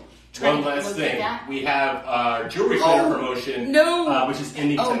 One last thing. We have our jewelry cleaner promotion, which is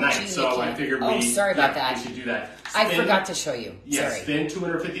ending tonight. Gee, so Mickey. I figured sorry about that. we should do that. I forgot to show you. Yes, Sorry. spend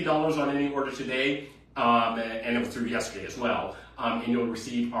 $250 on any order today, and it was through yesterday as well. And you'll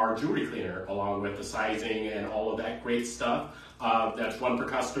receive our jewelry cleaner along with the sizing and all of that great stuff. That's one per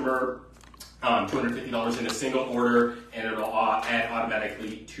customer. $250 in a single order, and it'll add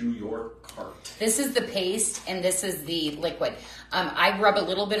automatically to your cart. This is the paste, and this is the liquid. I rub a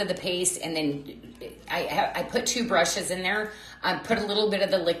little bit of the paste, and then I put 2 brushes in there. Put a little bit of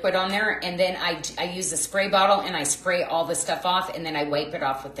the liquid on there, and then I use a spray bottle, and I spray all the stuff off, and then I wipe it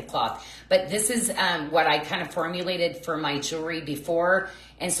off with the cloth. But this is what I kind of formulated for my jewelry before,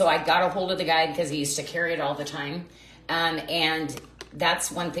 and so I got a hold of the guy because he used to carry it all the time, and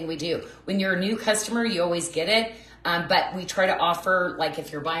that's one thing we do. When you're a new customer, you always get it. But we try to offer, like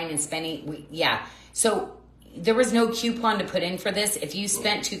if you're buying and spending, So there was no coupon to put in for this. If you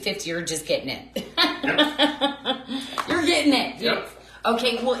spent $250, you're just getting it. Yep. You're getting it. Yep.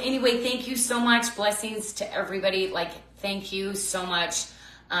 Okay, well, anyway, thank you so much. Blessings to everybody. Thank you so much.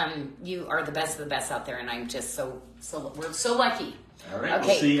 You are the best of the best out there, and I'm just we're so lucky. All right,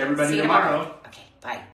 we'll see everybody tomorrow. Okay, bye.